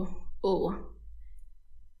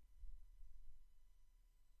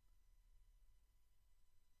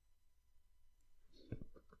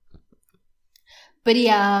 But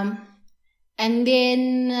yeah, and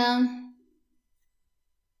then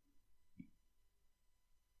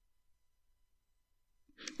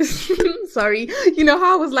sorry, you know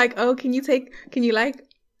how I was like, oh, can you take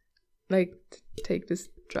this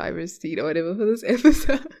driver's seat or whatever for this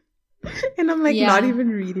episode? And I'm like, not even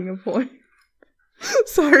reading a poem.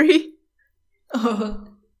 Sorry. Oh.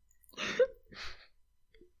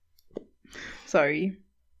 Sorry.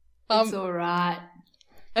 It's alright.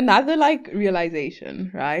 Another like realization,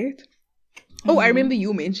 right? Oh, I remember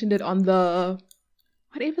you mentioned it on the,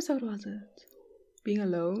 what episode was it? Being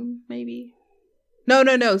alone, maybe?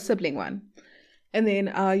 No, sibling one. And then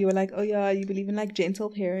you were like, oh yeah, you believe in like gentle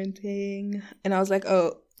parenting. And I was like,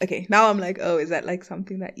 oh, okay. Now I'm like, oh, is that like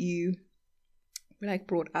something that you were like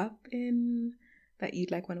brought up in, that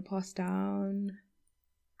you'd like want to pass down?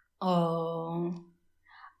 Oh.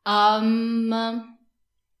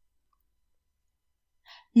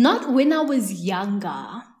 Not when I was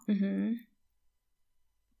younger. Mm-hmm.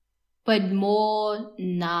 But more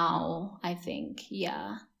now, I think.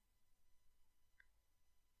 Yeah.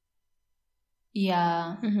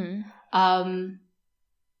 Yeah. Mm-hmm.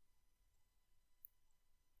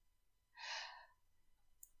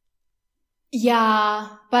 Yeah,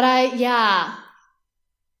 but I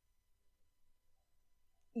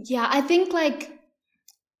think like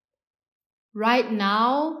right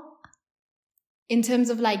now, in terms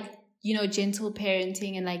of like, you know, gentle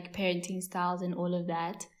parenting and like parenting styles and all of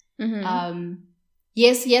that,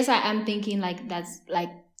 yes, I am thinking like that's like,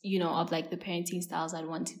 you know, of like the parenting styles I'd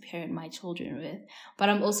want to parent my children with. But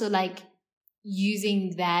I'm also like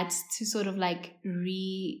using that to sort of like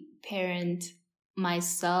re-parent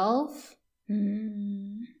myself,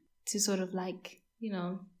 to sort of like, you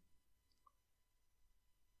know,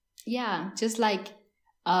 yeah, just like,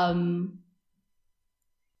 I don't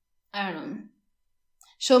know,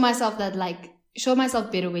 show myself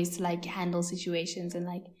better ways to like handle situations and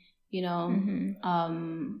like, you know,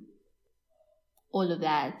 all of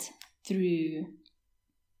that through,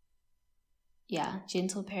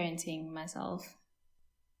 gentle parenting myself.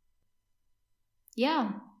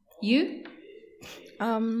 Yeah. You?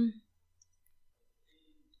 I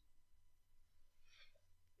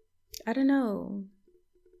don't know,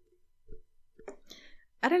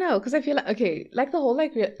 because I feel like, okay, like the whole,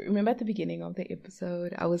 like, remember at the beginning of the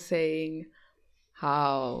episode, I was saying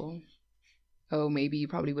how, oh, maybe you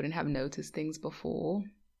probably wouldn't have noticed things before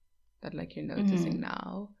that, like, you're noticing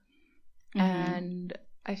now. And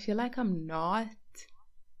I feel like I'm not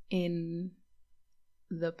in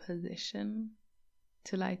the position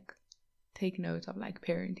to, like, take note of, like,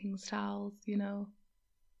 parenting styles, you know?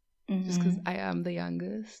 Just because I am the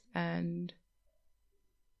youngest, and...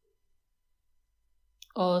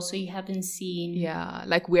 Oh, so you haven't seen... Yeah,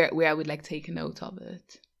 like, where I would, like, take note of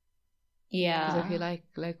it. Yeah. Because I feel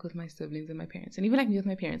like with my siblings and my parents, and even, like, me with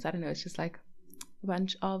my parents, I don't know, it's just, like, a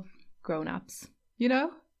bunch of grown-ups, you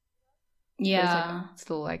know? Yeah. It's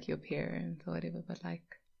still like your parents or whatever, but like,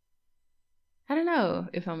 I don't know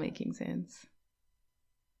if I'm making sense.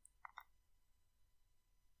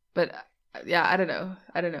 But yeah, I don't know.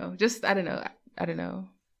 Just, I don't know.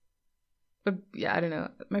 But yeah, I don't know.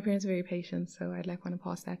 My parents are very patient, so I'd like want to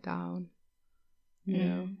pass that down, you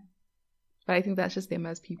know? But I think that's just them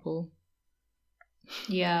as people.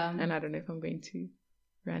 Yeah. And I don't know if I'm going to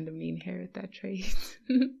randomly inherit that trait.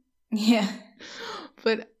 Yeah.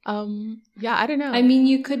 But yeah, I don't know. I mean,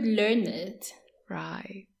 you could learn it.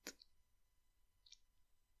 Right.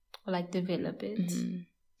 Or like develop it.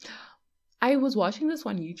 I was watching this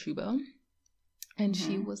one YouTuber, and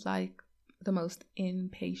she was like the most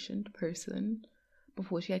impatient person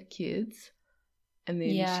before she had kids. And then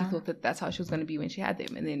she thought that that's how she was going to be when she had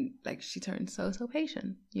them. And then like she turned so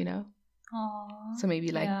patient, you know? Aww. So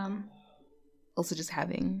maybe like also just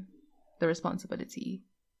having the responsibility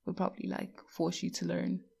would probably like force you to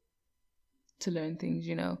learn things,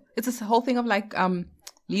 you know. It's this whole thing of like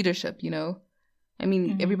leadership, you know. I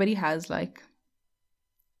mean, everybody has like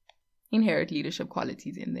inherent leadership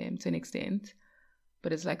qualities in them to an extent,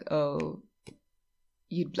 but it's like, oh,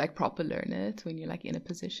 you'd like proper learn it when you're like in a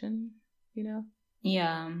position, you know.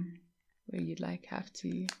 Yeah. Where you'd like have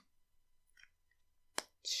to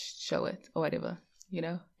show it or whatever, you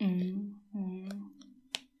know.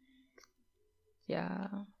 Yeah.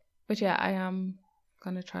 But yeah, I am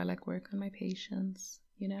gonna try like work on my patience,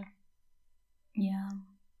 you know. Yeah.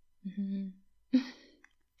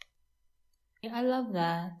 Yeah, I love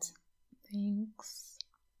that. Thanks.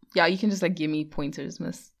 Yeah, you can just like give me pointers,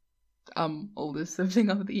 Miss oldest sibling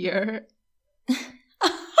of the year.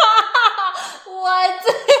 What?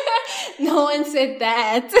 No one said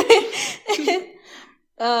that.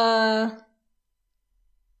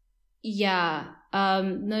 Yeah.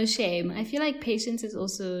 No shame. I feel like patience is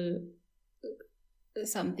also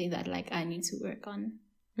something that like I need to work on.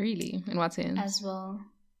 Really? In what sense? As well.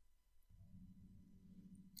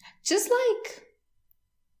 Just like,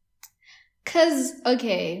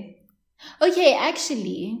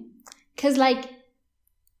 actually, cause like,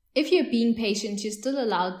 if you're being patient, you're still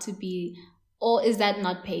allowed to be, or is that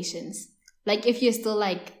not patience? Like if you're still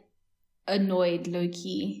like annoyed, low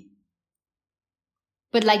key,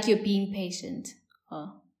 but like you're being patient,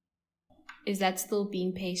 is that still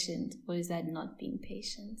being patient, or is that not being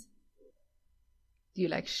patient? Do you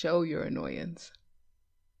like show your annoyance?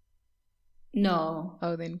 No.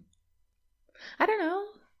 Oh, then I don't know.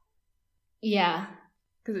 Yeah.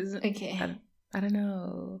 Because isn't okay. I don't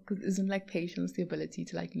know. Because isn't like patience the ability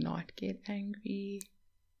to like not get angry?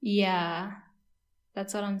 Yeah,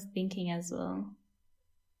 that's what I'm thinking as well.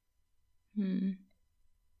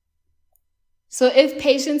 So if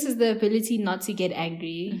patience is the ability not to get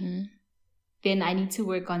angry, then I need to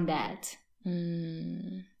work on that.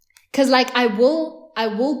 Because like I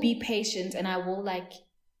will be patient, and I will like,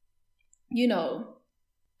 you know,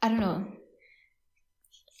 I don't know.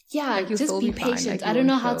 Yeah, like just be patient. Like I don't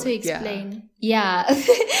know how to explain. Yeah.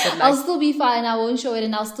 Like, I'll still be fine. I won't show it,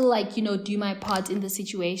 and I'll still like, do my part in the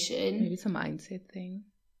situation. Maybe it's a mindset thing.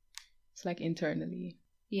 It's like internally.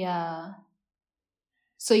 Yeah.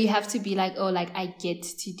 So you have to be like, oh, like I get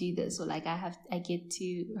to do this, or like I get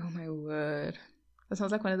to. Oh my word. That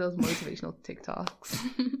sounds like one of those motivational TikToks.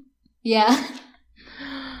 Yeah.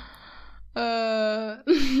 Or,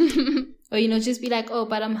 just be like, oh,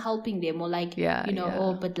 but I'm helping them, or like,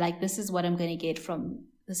 oh, but like this is what I'm going to get from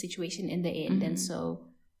the situation in the end. And so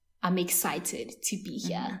I'm excited to be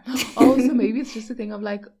here. Oh, so maybe it's just a thing of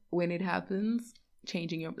like, when it happens,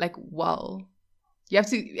 changing your, like, well, you have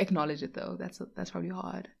to acknowledge it though. That's probably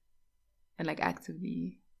hard. And like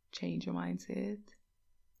actively change your mindset.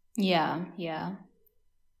 Yeah.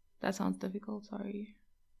 That sounds difficult, sorry.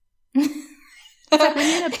 It's like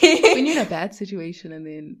when you're in a bad situation, and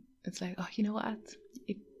then it's like, oh, you know what?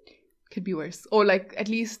 It could be worse. Or like, at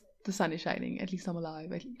least the sun is shining. At least I'm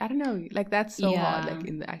alive. I don't know. Like, that's so hard, like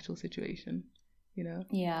in the actual situation,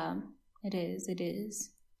 Yeah, it is. It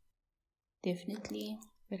is. Definitely.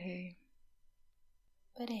 But hey.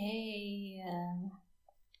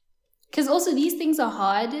 Because also these things are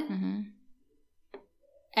hard.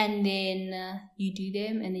 And then you do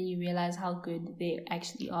them, and then you realize how good they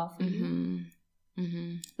actually are for you.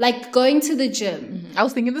 Like going to the gym. I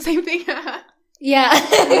was thinking the same thing. Yeah.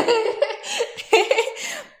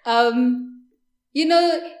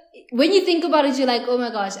 When you think about it, you're like, oh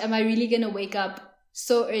my gosh, am I really going to wake up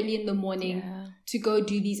so early in the morning to go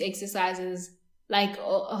do these exercises? Like,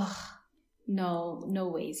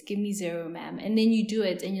 no ways. Give me 0, ma'am. And then you do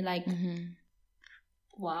it, and you're like,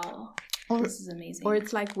 wow, this is amazing. Or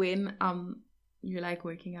it's like when you're like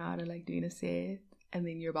working out or like doing a set, and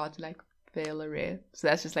then you're about to like fail a rep. So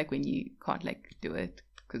that's just like when you can't like do it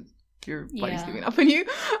because your body's giving up on you.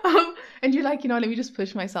 And you're like, let me just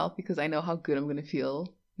push myself because I know how good I'm gonna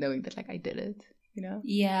feel knowing that like I did it. Yeah.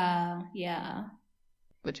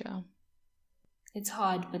 But yeah, it's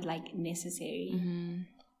hard, but like necessary.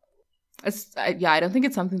 I don't think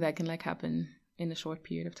it's something that can like happen in a short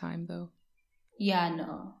period of time though. Yeah,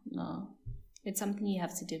 no. It's something you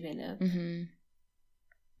have to develop. And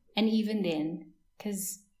even then,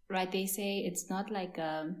 because right, they say it's not like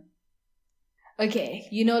like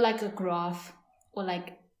a graph, or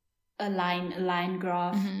like a line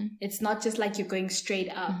graph. It's not just like you're going straight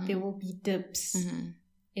up. There will be dips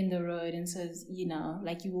in the road, and so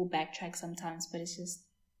like you will backtrack sometimes, but it's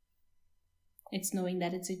knowing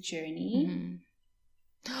that it's a journey.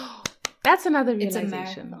 That's another realization. It's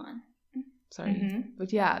a marathon. Sorry.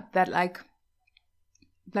 But yeah, that like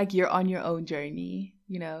you're on your own journey,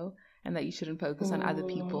 and that you shouldn't focus on other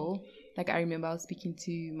people. Like I remember I was speaking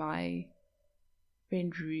to my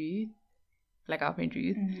friend Ruth, like our friend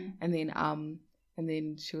Ruth, and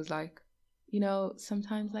then she was like,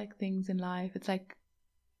 sometimes like things in life, it's like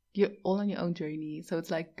you're all on your own journey. So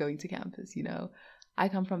it's like going to campus, I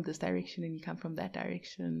come from this direction and you come from that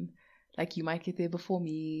direction. Like you might get there before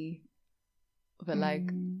me, but like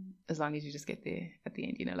as long as you just get there at the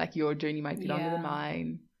end, like your journey might be longer than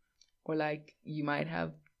mine, or like you might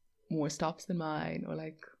have more stops than mine, or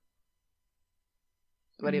like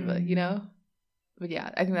whatever, But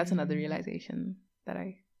yeah, I think that's another realization that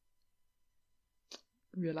I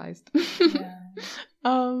realized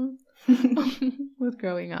with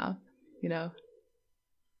growing up,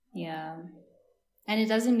 Yeah. And it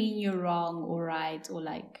doesn't mean you're wrong or right, or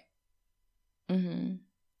like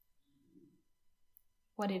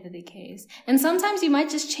whatever the case. And sometimes you might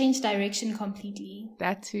just change direction completely.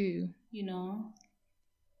 That too. You know?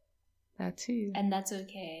 That too. And that's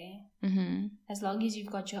okay. As long as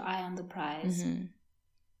you've got your eye on the prize.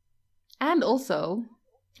 And also,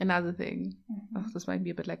 another thing, this might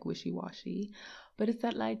be a bit like wishy-washy, but it's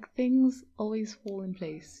that like things always fall in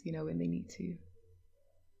place, you know, when they need to.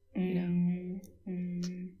 You know?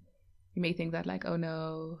 You may think that like, oh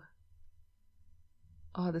no,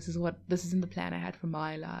 this isn't the plan I had for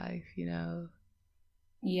my life, you know?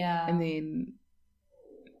 Yeah. And then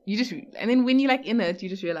when you're like in it, you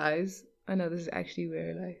just realize, oh no, this is actually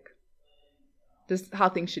where like, this is how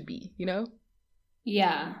things should be, you know?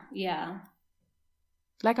 Yeah, yeah.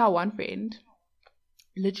 Like our one friend,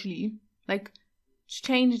 literally, like, she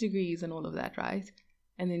changed degrees and all of that, right?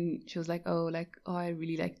 And then she was like, oh, I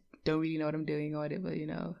really like don't really know what I'm doing or whatever, you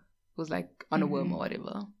know? It was like on a whim or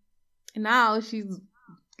whatever. And now she's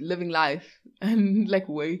living life and like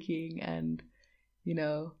working and, you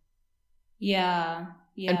know. Yeah,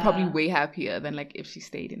 yeah. And probably way happier than like if she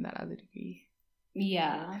stayed in that other degree.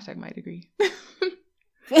 Yeah. Hashtag my degree.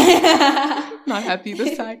 Not happy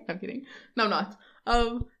this time. I'm kidding. No, I'm not.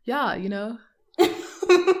 Yeah, you know.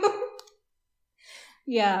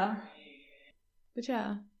 Yeah. But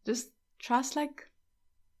yeah, just trust like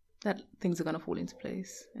that things are gonna fall into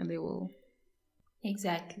place, and they will.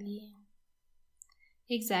 Exactly.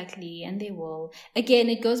 And they will. Again,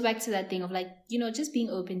 it goes back to that thing of like, you know, just being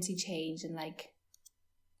open to change and like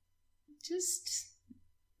just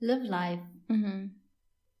live life.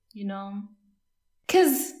 You know?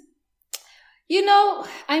 Because, you know,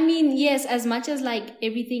 I mean, yes, as much as like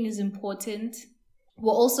everything is important,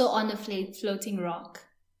 we're also on a floating rock.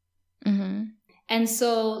 And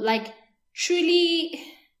so, like, truly,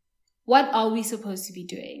 what are we supposed to be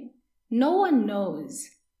doing? No one knows.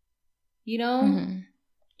 You know?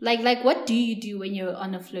 Like, what do you do when you're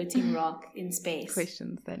on a floating rock in space?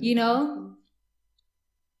 Questions then. You know?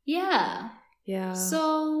 Yeah. Yeah.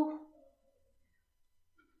 So,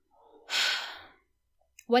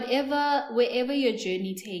 wherever your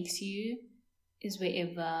journey takes you is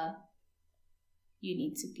wherever you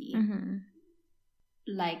need to be.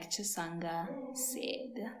 Like Chisanga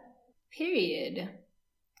said. Period.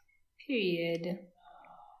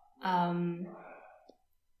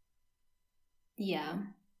 Yeah.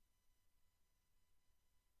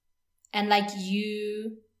 And like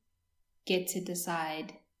you get to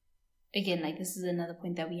decide, again, like this is another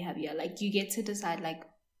point that we have here, like you get to decide like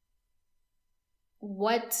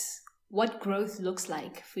what growth looks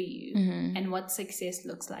like for you and what success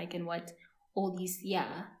looks like and what all these,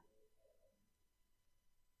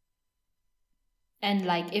 and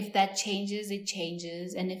like if that changes, it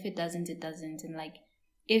changes, and if it doesn't, it doesn't. And like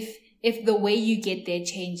if the way you get there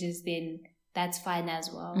changes, then that's fine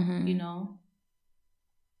as well, you know.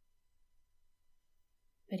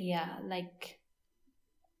 But yeah, like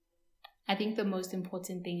I think the most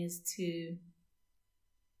important thing is to,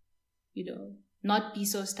 you know, not be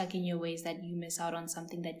so stuck in your ways that you miss out on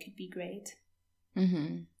something that could be great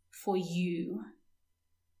for you.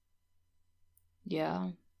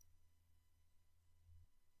 Yeah.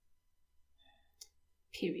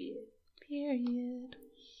 Period.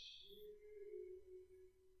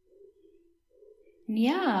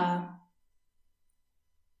 Yeah.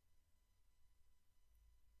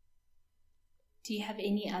 Do you have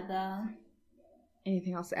anything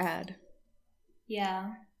else to add?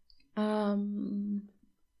 Yeah. No,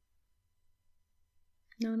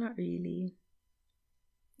 not really.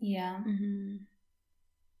 Yeah.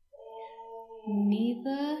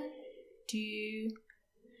 Neither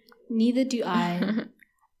do I.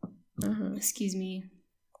 Excuse me.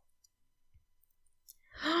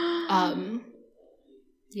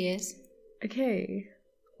 Yes. Okay.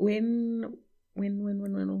 When do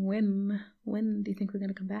you think we're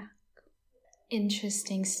gonna come back?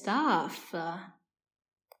 Interesting stuff.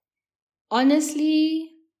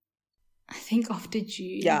 Honestly, I think after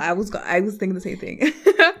June. Yeah, I was thinking the same thing.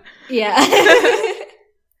 Yeah.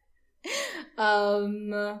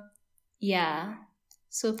 Yeah.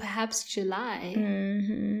 So perhaps July.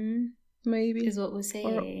 Maybe. Is what we're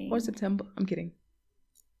saying. Or September. I'm kidding.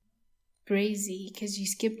 Crazy, because you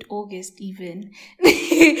skipped August even.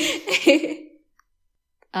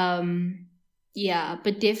 Yeah,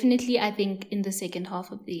 but definitely I think in the second half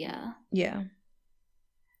of the year. Yeah.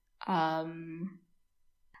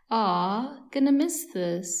 Gonna miss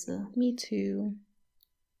this. Me too.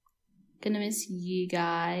 Gonna miss you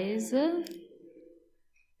guys.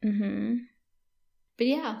 But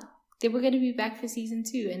yeah, then we're gonna be back for season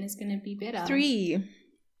 2 and it's gonna be better. 3.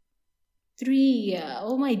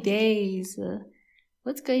 Oh my days.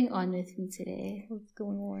 What's going on with me today? What's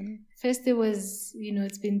going on? First it was,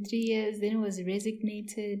 it's been 3 years. Then it was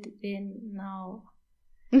resignated. Then now.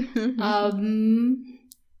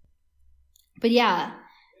 But yeah,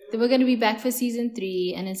 we're going to be back for season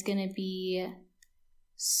 3. And it's going to be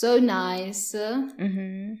so nice.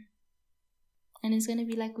 And it's going to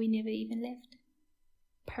be like we never even left.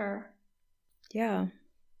 Yeah.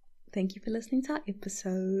 Thank you for listening to our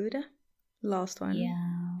episode. Last one.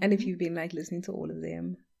 Yeah. And if you've been like listening to all of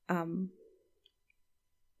them,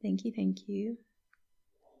 thank you.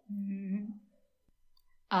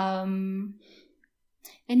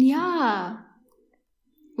 And yeah,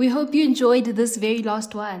 we hope you enjoyed this very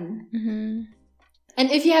last one. And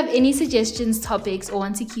if you have any suggestions, topics, or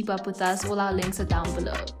want to keep up with us, all our links are down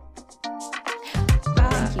below.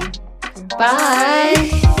 Bye. Thank you.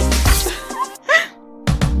 Bye.